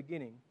very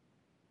beginning,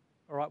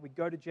 all right, we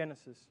go to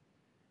Genesis,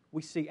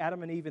 we see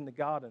Adam and Eve in the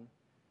garden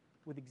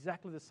with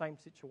exactly the same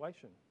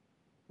situation.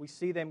 We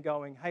see them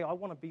going, hey, I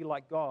want to be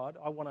like God.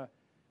 I want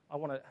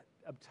to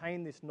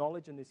obtain this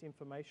knowledge and this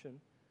information.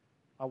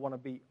 I want to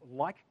be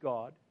like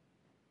God.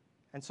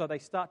 And so they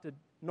start to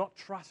not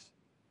trust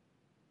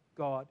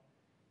God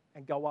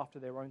and go after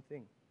their own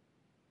thing.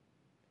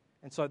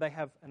 And so they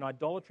have an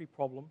idolatry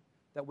problem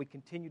that we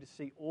continue to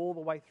see all the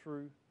way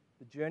through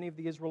the journey of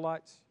the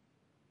Israelites,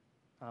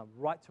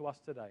 right to us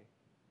today,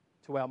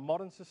 to our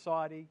modern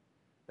society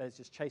that is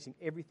just chasing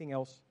everything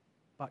else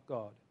but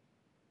God.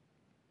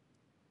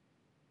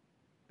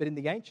 But in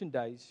the ancient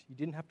days, you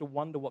didn't have to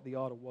wonder what the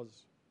idol was.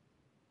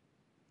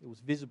 It was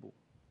visible.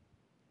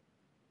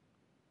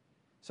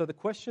 So the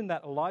question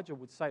that Elijah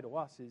would say to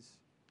us is,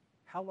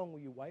 how long will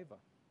you waver?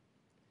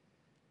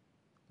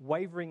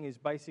 Wavering is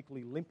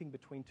basically limping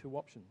between two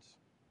options.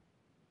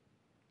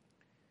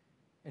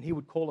 And he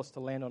would call us to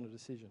land on a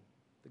decision.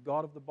 The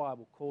God of the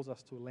Bible calls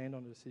us to land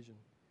on a decision.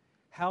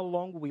 How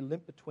long will we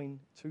limp between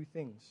two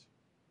things?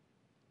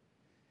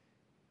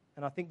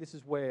 And I think this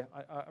is where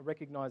I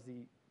recognize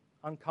the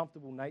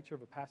uncomfortable nature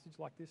of a passage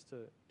like this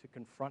to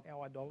confront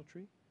our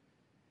idolatry.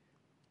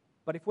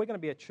 But if we're going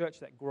to be a church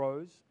that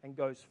grows and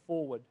goes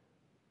forward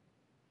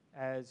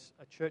as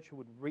a church who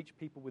would reach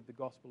people with the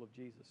gospel of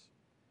Jesus,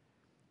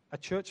 a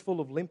church full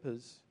of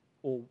limpers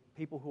or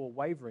people who are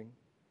wavering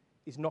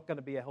is not going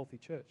to be a healthy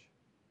church.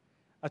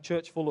 A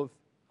church full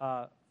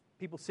of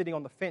people sitting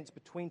on the fence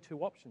between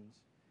two options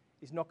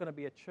is not going to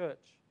be a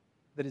church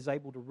that is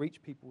able to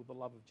reach people with the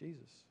love of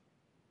Jesus.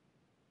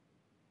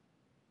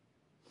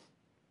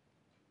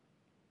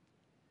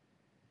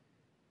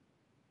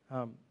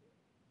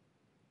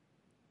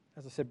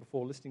 As I said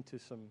before, listening to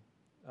some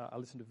I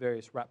listen to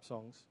various rap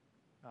songs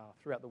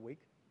throughout the week,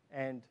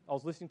 and I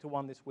was listening to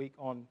one this week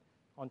on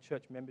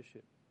church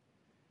membership.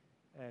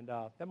 And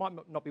that might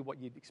not be what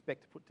you'd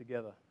expect to put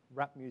together,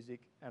 rap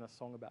music and a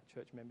song about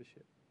church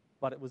membership,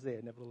 but it was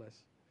there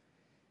nevertheless.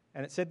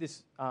 And it said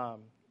this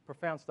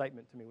profound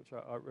statement to me, which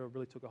I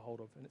really took a hold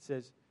of, and it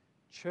says,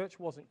 church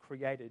wasn't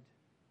created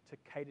to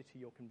cater to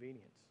your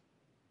convenience.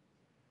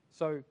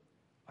 So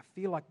I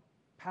feel like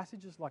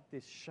passages like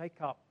this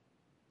shake up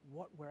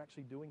what we're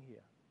actually doing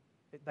here.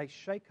 They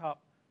shake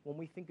up when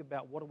we think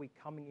about what are we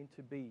coming in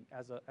to be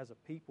as a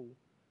people,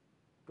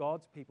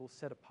 God's people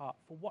set apart.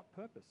 For what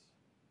purpose?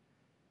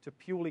 To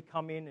purely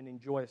come in and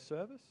enjoy a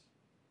service?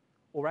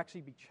 Or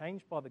actually be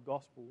changed by the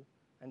gospel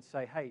and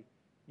say, hey,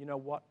 you know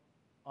what?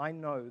 I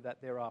know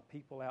that there are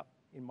people out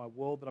in my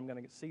world that I'm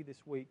going to see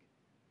this week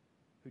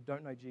who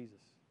don't know Jesus.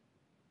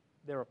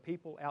 There are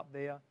people out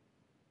there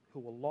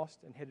who are lost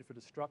and headed for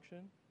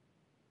destruction,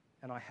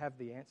 and I have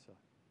the answer.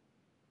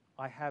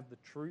 I have the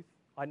truth.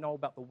 I know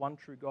about the one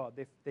true God.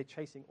 They're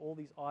chasing all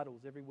these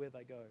idols everywhere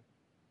they go,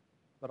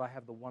 but I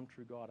have the one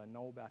true God. I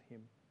know about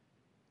him,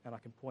 and I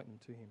can point them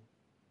to him.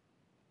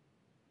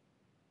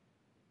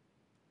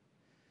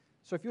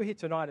 So if you're here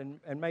tonight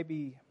and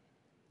maybe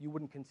you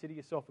wouldn't consider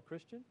yourself a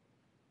Christian,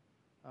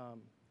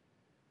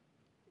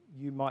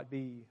 you might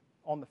be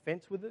on the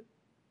fence with it,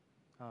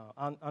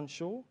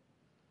 unsure,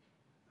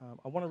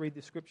 I want to read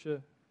this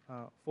scripture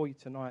for you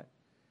tonight.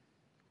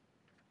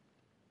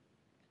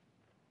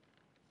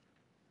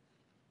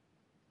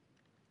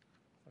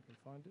 If I can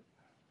find it.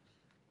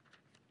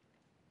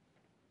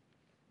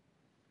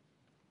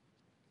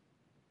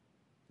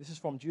 This is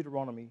from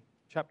Deuteronomy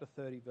chapter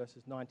 30,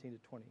 verses 19 to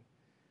 20.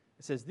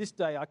 It says, "This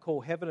day I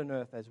call heaven and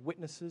earth as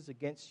witnesses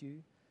against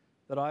you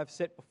that I have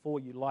set before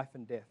you life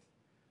and death,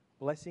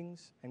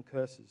 blessings and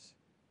curses.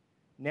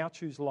 Now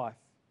choose life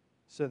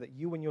so that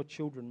you and your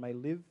children may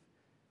live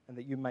and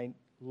that you may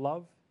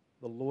love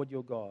the Lord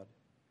your God.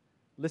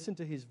 Listen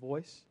to his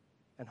voice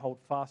and hold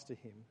fast to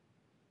him,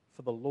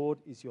 for the Lord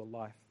is your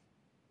life."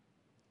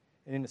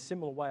 And in a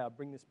similar way, I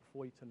bring this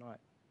before you tonight.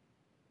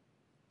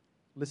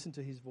 Listen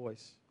to his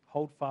voice,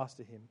 hold fast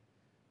to him,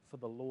 for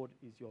the Lord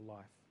is your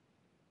life.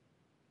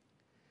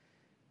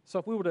 So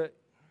if we were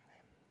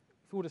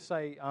to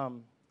say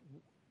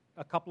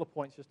a couple of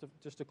points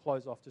just to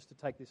close off, just to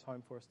take this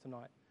home for us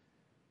tonight,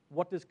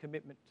 what does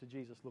commitment to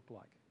Jesus look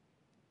like?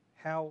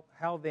 How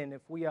then,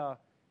 if we are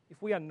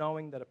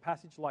knowing that a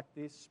passage like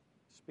this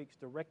speaks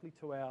directly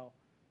to our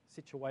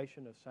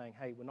situation of saying,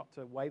 hey, we're not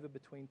to waver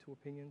between two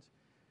opinions,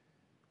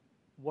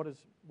 what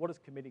does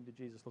committing to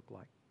Jesus look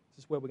like?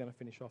 This is where we're going to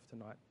finish off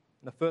tonight.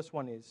 And the first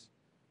one is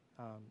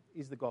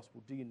the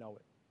gospel. Do you know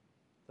it?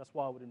 That's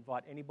why I would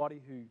invite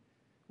anybody who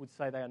would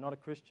say they are not a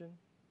Christian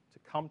to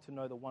come to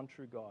know the one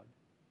true God.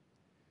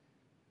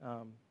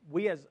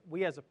 We as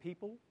a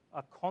people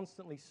are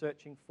constantly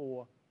searching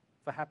for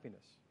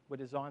happiness. We're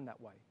designed that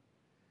way.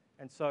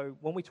 And so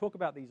when we talk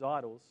about these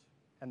idols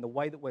and the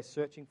way that we're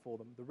searching for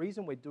them, the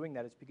reason we're doing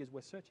that is because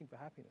we're searching for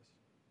happiness.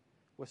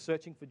 We're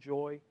searching for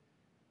joy,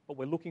 but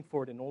we're looking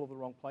for it in all of the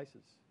wrong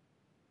places.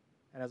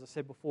 And as I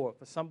said before,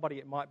 for somebody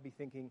it might be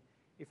thinking,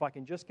 if I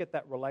can just get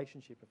that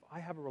relationship, if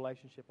I have a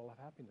relationship, I'll have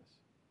happiness.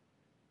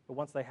 But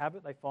once they have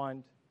it, they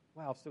find,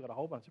 wow, I've still got a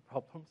whole bunch of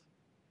problems,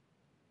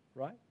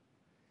 right?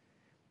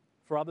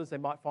 For others, they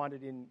might find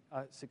it in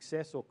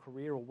success or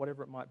career or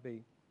whatever it might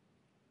be.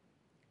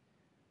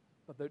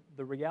 But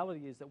the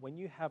reality is that when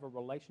you have a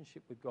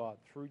relationship with God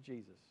through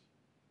Jesus,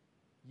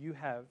 you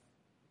have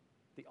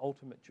the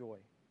ultimate joy,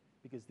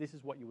 because this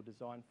is what you were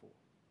designed for.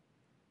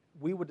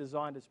 We were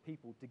designed as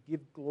people to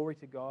give glory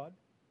to God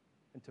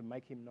and to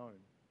make him known.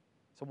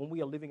 So when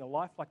we are living a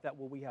life like that,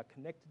 where we are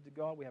connected to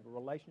God, we have a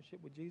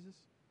relationship with Jesus,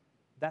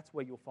 that's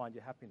where you'll find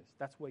your happiness.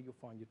 That's where you'll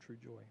find your true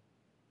joy.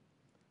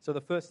 So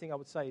the first thing I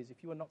would say is,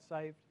 if you are not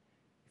saved,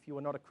 if you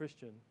are not a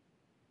Christian,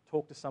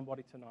 talk to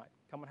somebody tonight.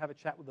 Come and have a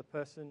chat with the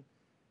person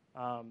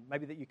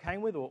maybe that you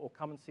came with, or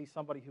come and see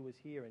somebody who was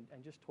here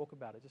and just talk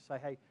about it. Just say,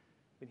 hey,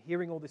 I've been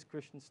hearing all this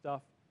Christian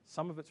stuff.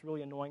 Some of it's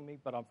really annoying me,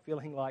 but I'm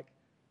feeling like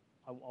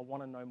I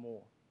want to know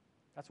more.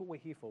 That's what we're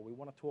here for. We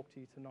want to talk to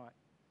you tonight.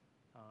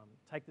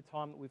 Take the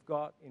time that we've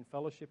got in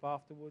fellowship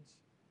afterwards.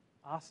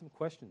 Ask some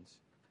questions.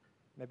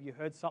 Maybe you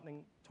heard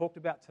something talked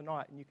about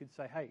tonight and you could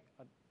say, hey,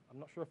 I'm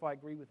not sure if I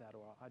agree with that,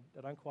 or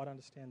I don't quite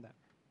understand that.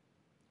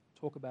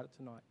 Talk about it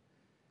tonight.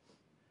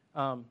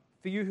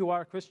 For you who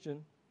are a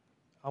Christian,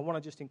 I want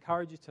to just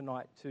encourage you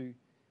tonight to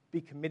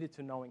be committed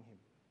to knowing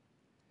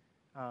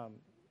him.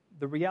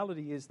 The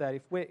reality is that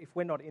if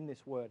we're not in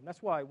this word, and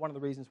that's why one of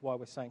the reasons why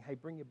we're saying, hey,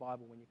 bring your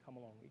Bible when you come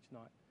along each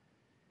night.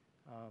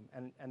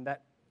 And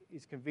that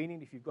is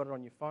convenient if you've got it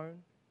on your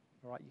phone.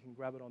 All right, you can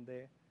grab it on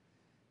there.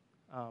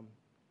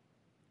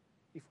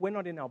 If we're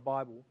not in our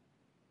Bible,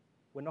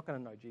 we're not going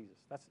to know Jesus.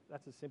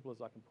 That's as simple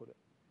as I can put it.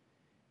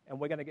 And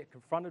we're going to get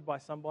confronted by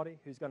somebody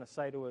who's going to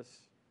say to us,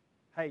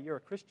 hey, you're a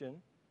Christian,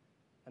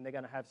 and they're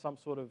going to have some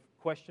sort of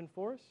question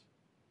for us,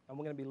 and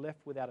we're going to be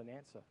left without an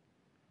answer.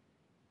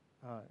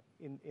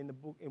 in the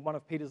book, in one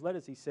of Peter's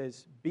letters, he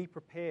says, "Be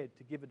prepared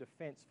to give a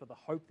defense for the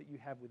hope that you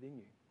have within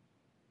you."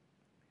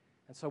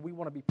 And so we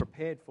want to be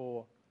prepared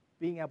for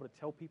being able to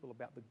tell people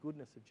about the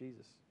goodness of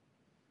Jesus.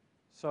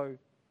 So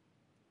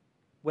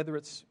whether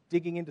it's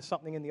digging into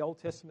something in the Old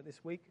Testament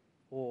this week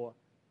or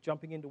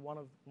jumping into one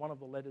of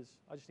the letters,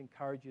 I just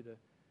encourage you to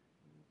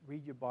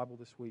read your Bible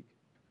this week.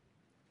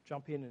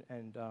 Jump in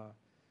and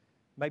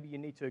maybe you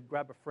need to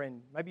grab a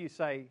friend. Maybe you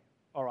say,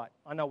 all right,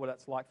 I know what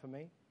that's like for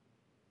me.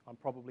 I'm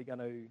probably going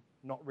to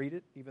not read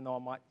it, even though I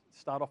might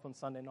start off on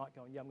Sunday night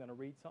going, yeah, I'm going to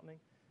read something.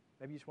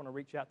 Maybe you just want to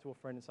reach out to a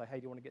friend and say, hey,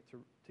 do you want to get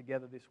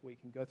together this week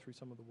and go through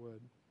some of the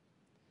Word?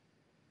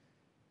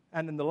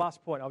 And then the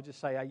last point, I'll just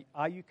say,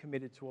 are you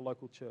committed to a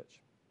local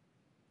church?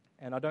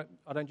 And I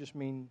don't just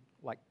mean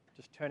like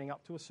just turning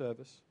up to a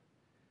service,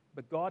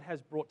 but God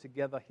has brought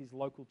together His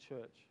local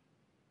church,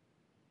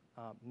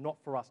 not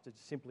for us to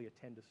simply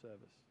attend a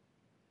service.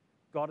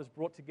 God has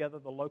brought together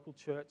the local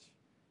church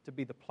to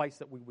be the place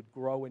that we would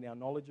grow in our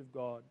knowledge of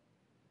God,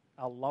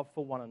 our love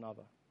for one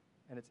another.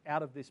 And it's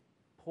out of this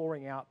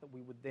pouring out that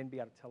we would then be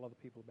able to tell other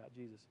people about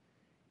Jesus.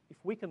 If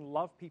we can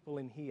love people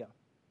in here,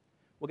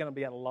 we're going to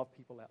be able to love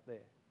people out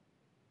there.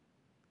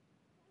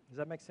 Does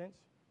that make sense?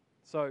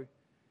 So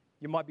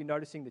you might be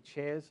noticing the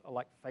chairs are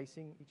like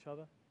facing each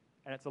other,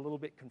 and it's a little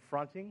bit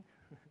confronting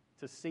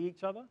to see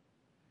each other.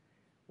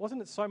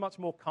 Wasn't it so much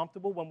more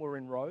comfortable when we were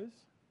in rows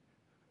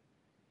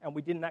and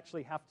we didn't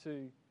actually have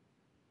to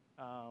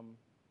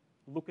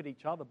look at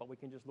each other, but we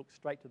can just look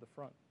straight to the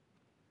front?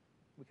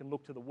 We can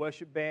look to the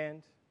worship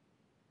band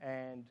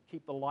and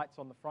keep the lights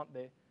on the front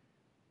there.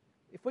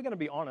 If we're going to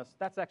be honest,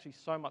 that's actually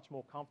so much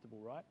more comfortable,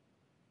 right?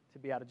 To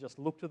be able to just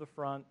look to the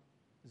front,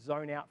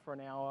 zone out for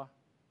an hour.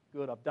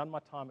 Good, I've done my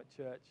time at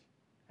church,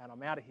 and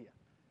I'm out of here.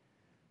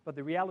 But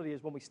the reality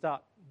is when we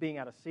start being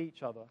able to see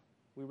each other,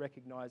 we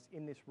recognize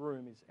in this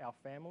room is our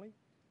family,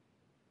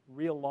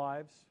 real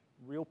lives,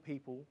 real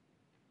people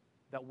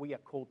that we are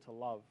called to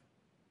love.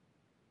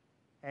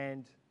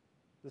 And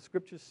the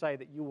scriptures say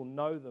that you will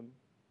know them.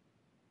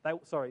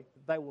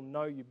 They will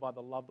know you by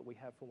the love that we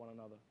have for one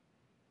another.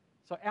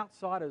 So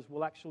outsiders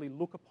will actually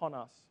look upon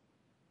us,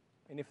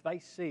 and if they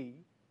see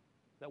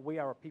that we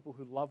are a people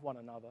who love one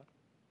another,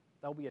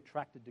 they'll be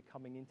attracted to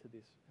coming into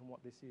this and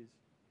what this is.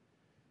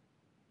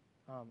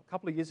 A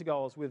couple of years ago,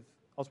 I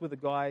was with a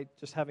guy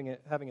just having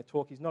a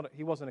talk.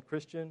 He wasn't a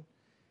Christian.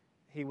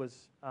 He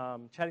was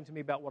chatting to me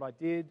about what I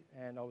did,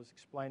 and I was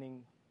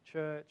explaining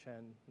church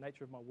and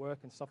nature of my work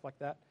and stuff like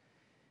that.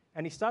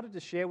 And he started to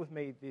share with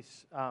me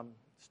this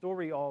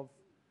story of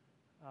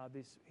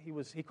this.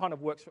 He kind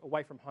of works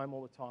away from home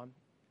all the time.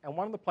 And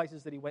one of the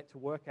places that he went to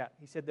work at,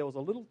 he said there was a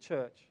little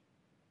church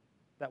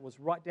that was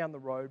right down the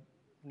road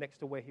next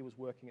to where he was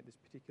working at this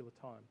particular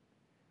time.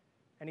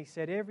 And he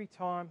said every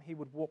time he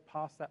would walk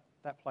past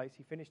that place,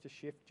 he finished a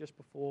shift just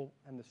before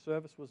and the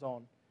service was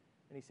on.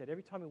 And he said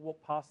every time he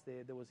walked past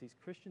there was these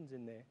Christians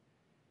in there.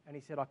 And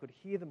he said I could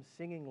hear them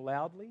singing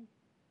loudly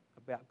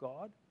about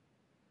God.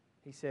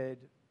 He said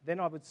then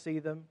I would see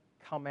them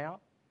come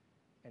out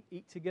and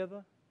eat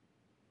together.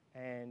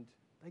 And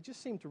they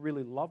just seemed to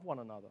really love one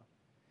another.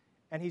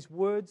 And his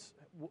words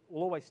will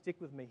always stick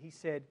with me. He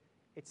said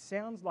it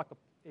sounded like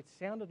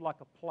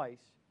a place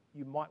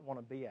you might want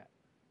to be at.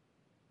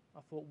 I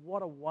thought,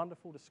 what a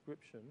wonderful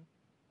description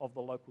of the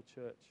local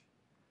church.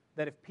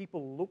 That if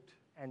people looked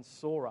and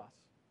saw us,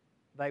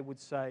 they would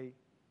say,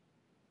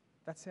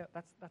 that's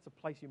a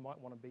place you might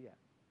want to be at.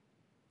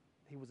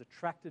 He was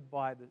attracted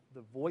by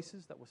the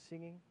voices that were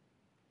singing.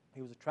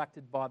 He was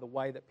attracted by the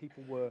way that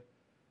people were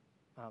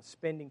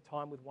spending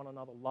time with one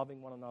another,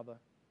 loving one another,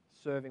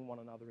 serving one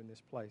another in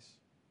this place.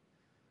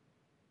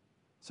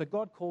 So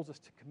God calls us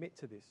to commit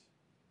to this.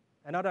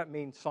 And I don't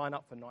mean sign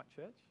up for night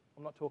church.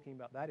 I'm not talking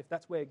about that. If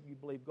that's where you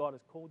believe God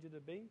has called you to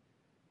be,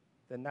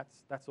 then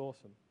that's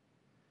awesome.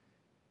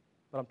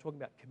 But I'm talking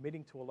about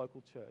committing to a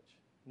local church,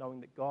 knowing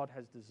that God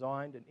has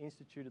designed and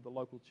instituted the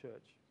local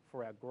church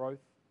for our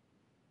growth,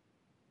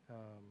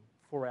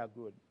 for our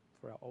good,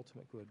 for our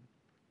ultimate good.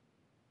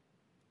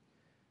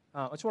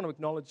 I just want to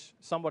acknowledge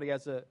somebody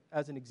as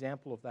an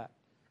example of that,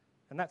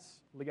 and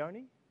that's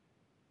Leonie,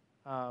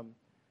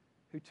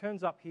 who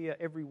turns up here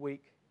every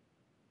week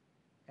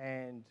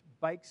and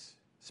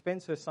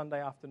spends her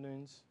Sunday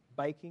afternoons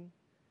baking.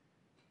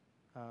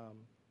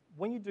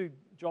 When you do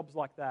jobs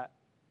like that,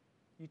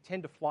 you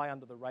tend to fly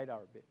under the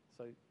radar a bit.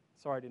 So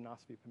sorry I didn't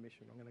ask for your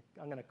permission.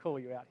 I'm going to call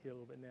you out here a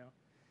little bit now.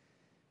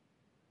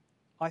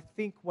 I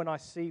think when I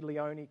see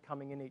Leonie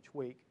coming in each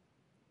week,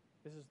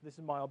 this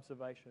is my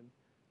observation,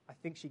 I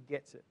think she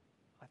gets it.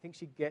 I think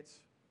she gets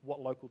what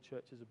local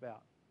church is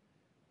about.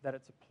 That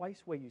it's a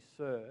place where you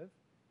serve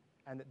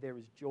and that there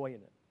is joy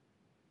in it.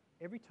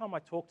 Every time I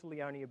talk to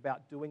Leonie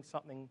about doing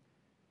something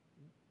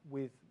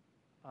with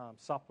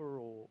supper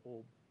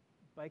or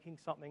baking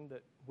something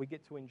that we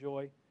get to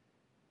enjoy,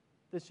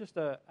 there's just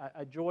a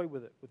joy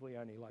with it with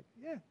Leonie. Like,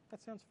 yeah,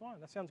 that sounds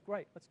fine. That sounds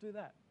great. Let's do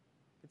that.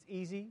 It's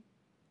easy.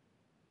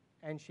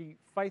 And she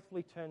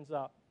faithfully turns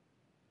up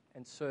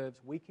and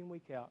serves week in,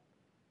 week out,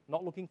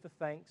 not looking for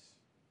thanks.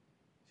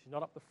 She's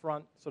not up the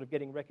front sort of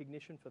getting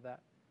recognition for that,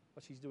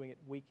 but she's doing it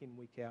week in,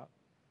 week out.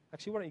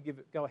 Actually, why don't you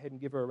go ahead and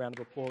give her a round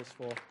of applause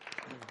for...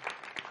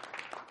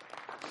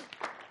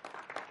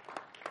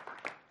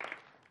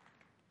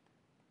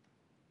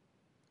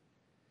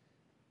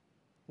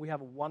 We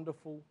have a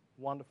wonderful,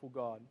 wonderful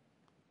God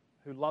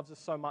who loves us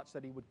so much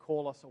that he would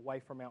call us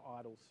away from our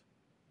idols.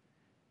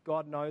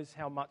 God knows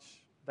how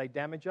much they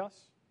damage us.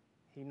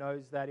 He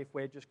knows that if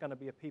we're just going to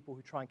be a people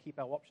who try and keep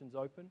our options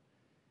open,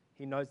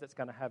 he knows that's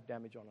going to have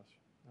damage on us.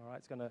 All right?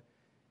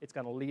 It's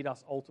going to lead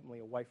us ultimately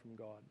away from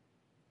God.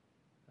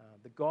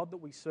 The God that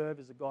we serve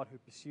is a God who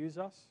pursues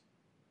us,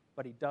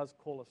 but he does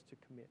call us to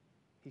commit.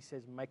 He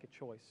says, make a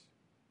choice.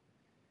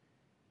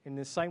 In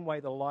the same way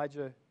that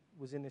Elijah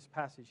was in this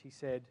passage, he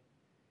said,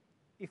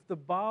 if the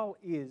Baal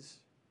is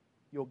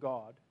your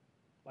God,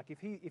 like if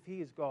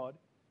he is God,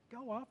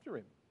 go after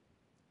him.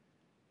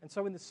 And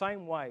so in the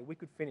same way, we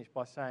could finish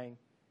by saying,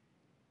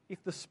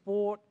 if the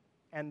sport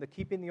and the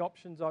keeping the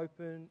options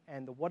open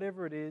and the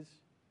whatever it is,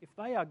 if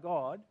they are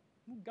God,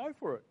 go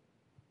for it.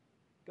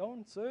 Go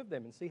and serve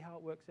them and see how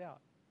it works out.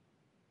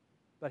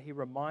 But he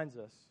reminds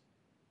us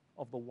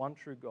of the one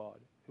true God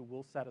who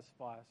will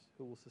satisfy us,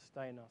 who will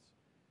sustain us,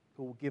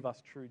 who will give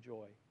us true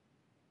joy.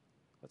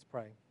 Let's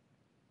pray.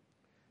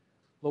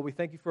 Lord, we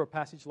thank you for a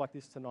passage like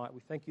this tonight.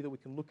 We thank you that we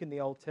can look in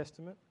the Old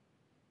Testament,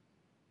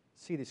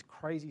 see this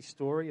crazy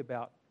story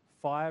about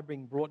fire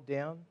being brought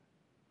down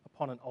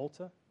upon an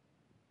altar,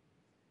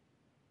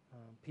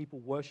 people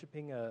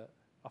worshipping a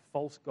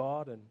false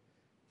god and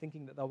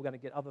thinking that they were going to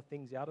get other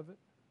things out of it.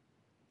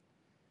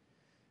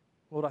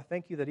 Lord, I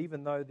thank you that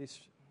even though this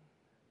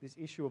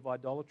issue of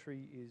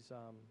idolatry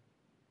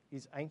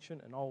is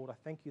ancient and old, I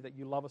thank you that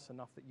you love us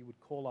enough that you would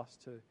call us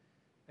to,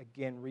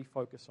 again,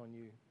 refocus on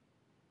you.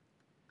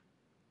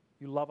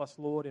 You love us,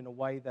 Lord, in a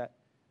way that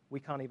we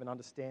can't even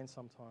understand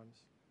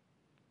sometimes,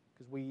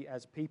 because we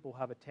as people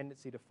have a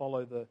tendency to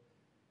follow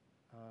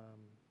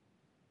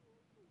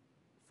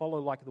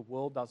like the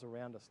world does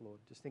around us, Lord,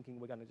 just thinking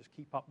we're going to just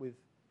keep up with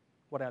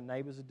what our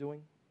neighbors are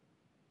doing,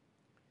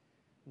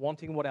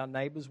 wanting what our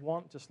neighbors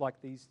want, just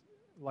like the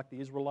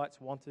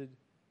Israelites wanted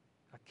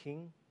a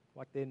king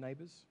like their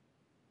neighbors.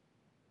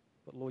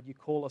 But Lord, you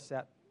call us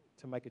out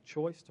to make a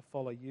choice to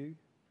follow you.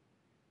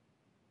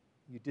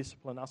 You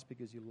discipline us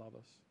because you love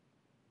us.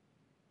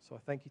 So I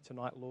thank you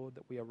tonight, Lord,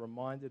 that we are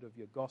reminded of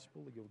your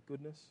gospel, of your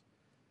goodness.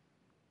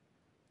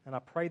 And I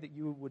pray that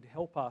you would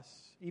help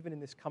us, even in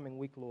this coming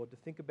week, Lord, to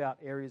think about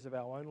areas of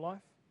our own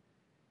life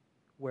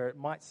where it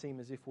might seem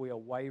as if we are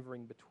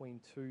wavering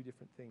between two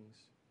different things.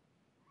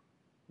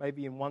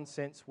 Maybe in one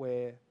sense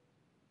we're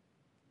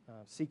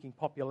seeking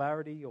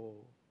popularity or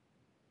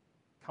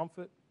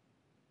comfort,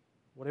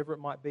 whatever it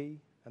might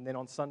be, and then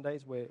on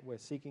Sundays we're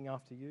seeking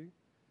after you.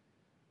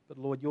 But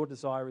Lord, your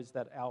desire is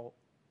that our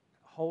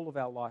whole of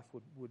our life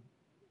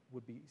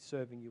would be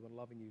serving you and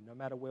loving you, no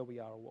matter where we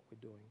are or what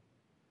we're doing.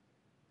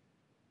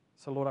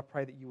 So Lord, I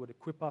pray that you would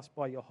equip us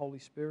by your Holy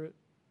Spirit,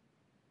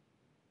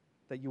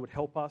 that you would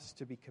help us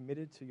to be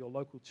committed to your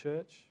local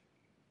church,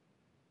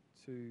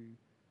 to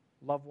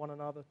love one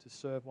another, to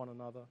serve one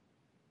another,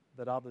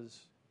 that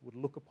others would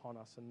look upon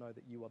us and know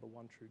that you are the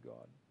one true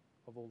God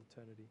of all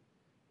eternity.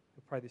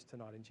 We pray this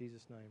tonight in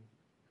Jesus' name.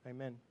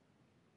 Amen.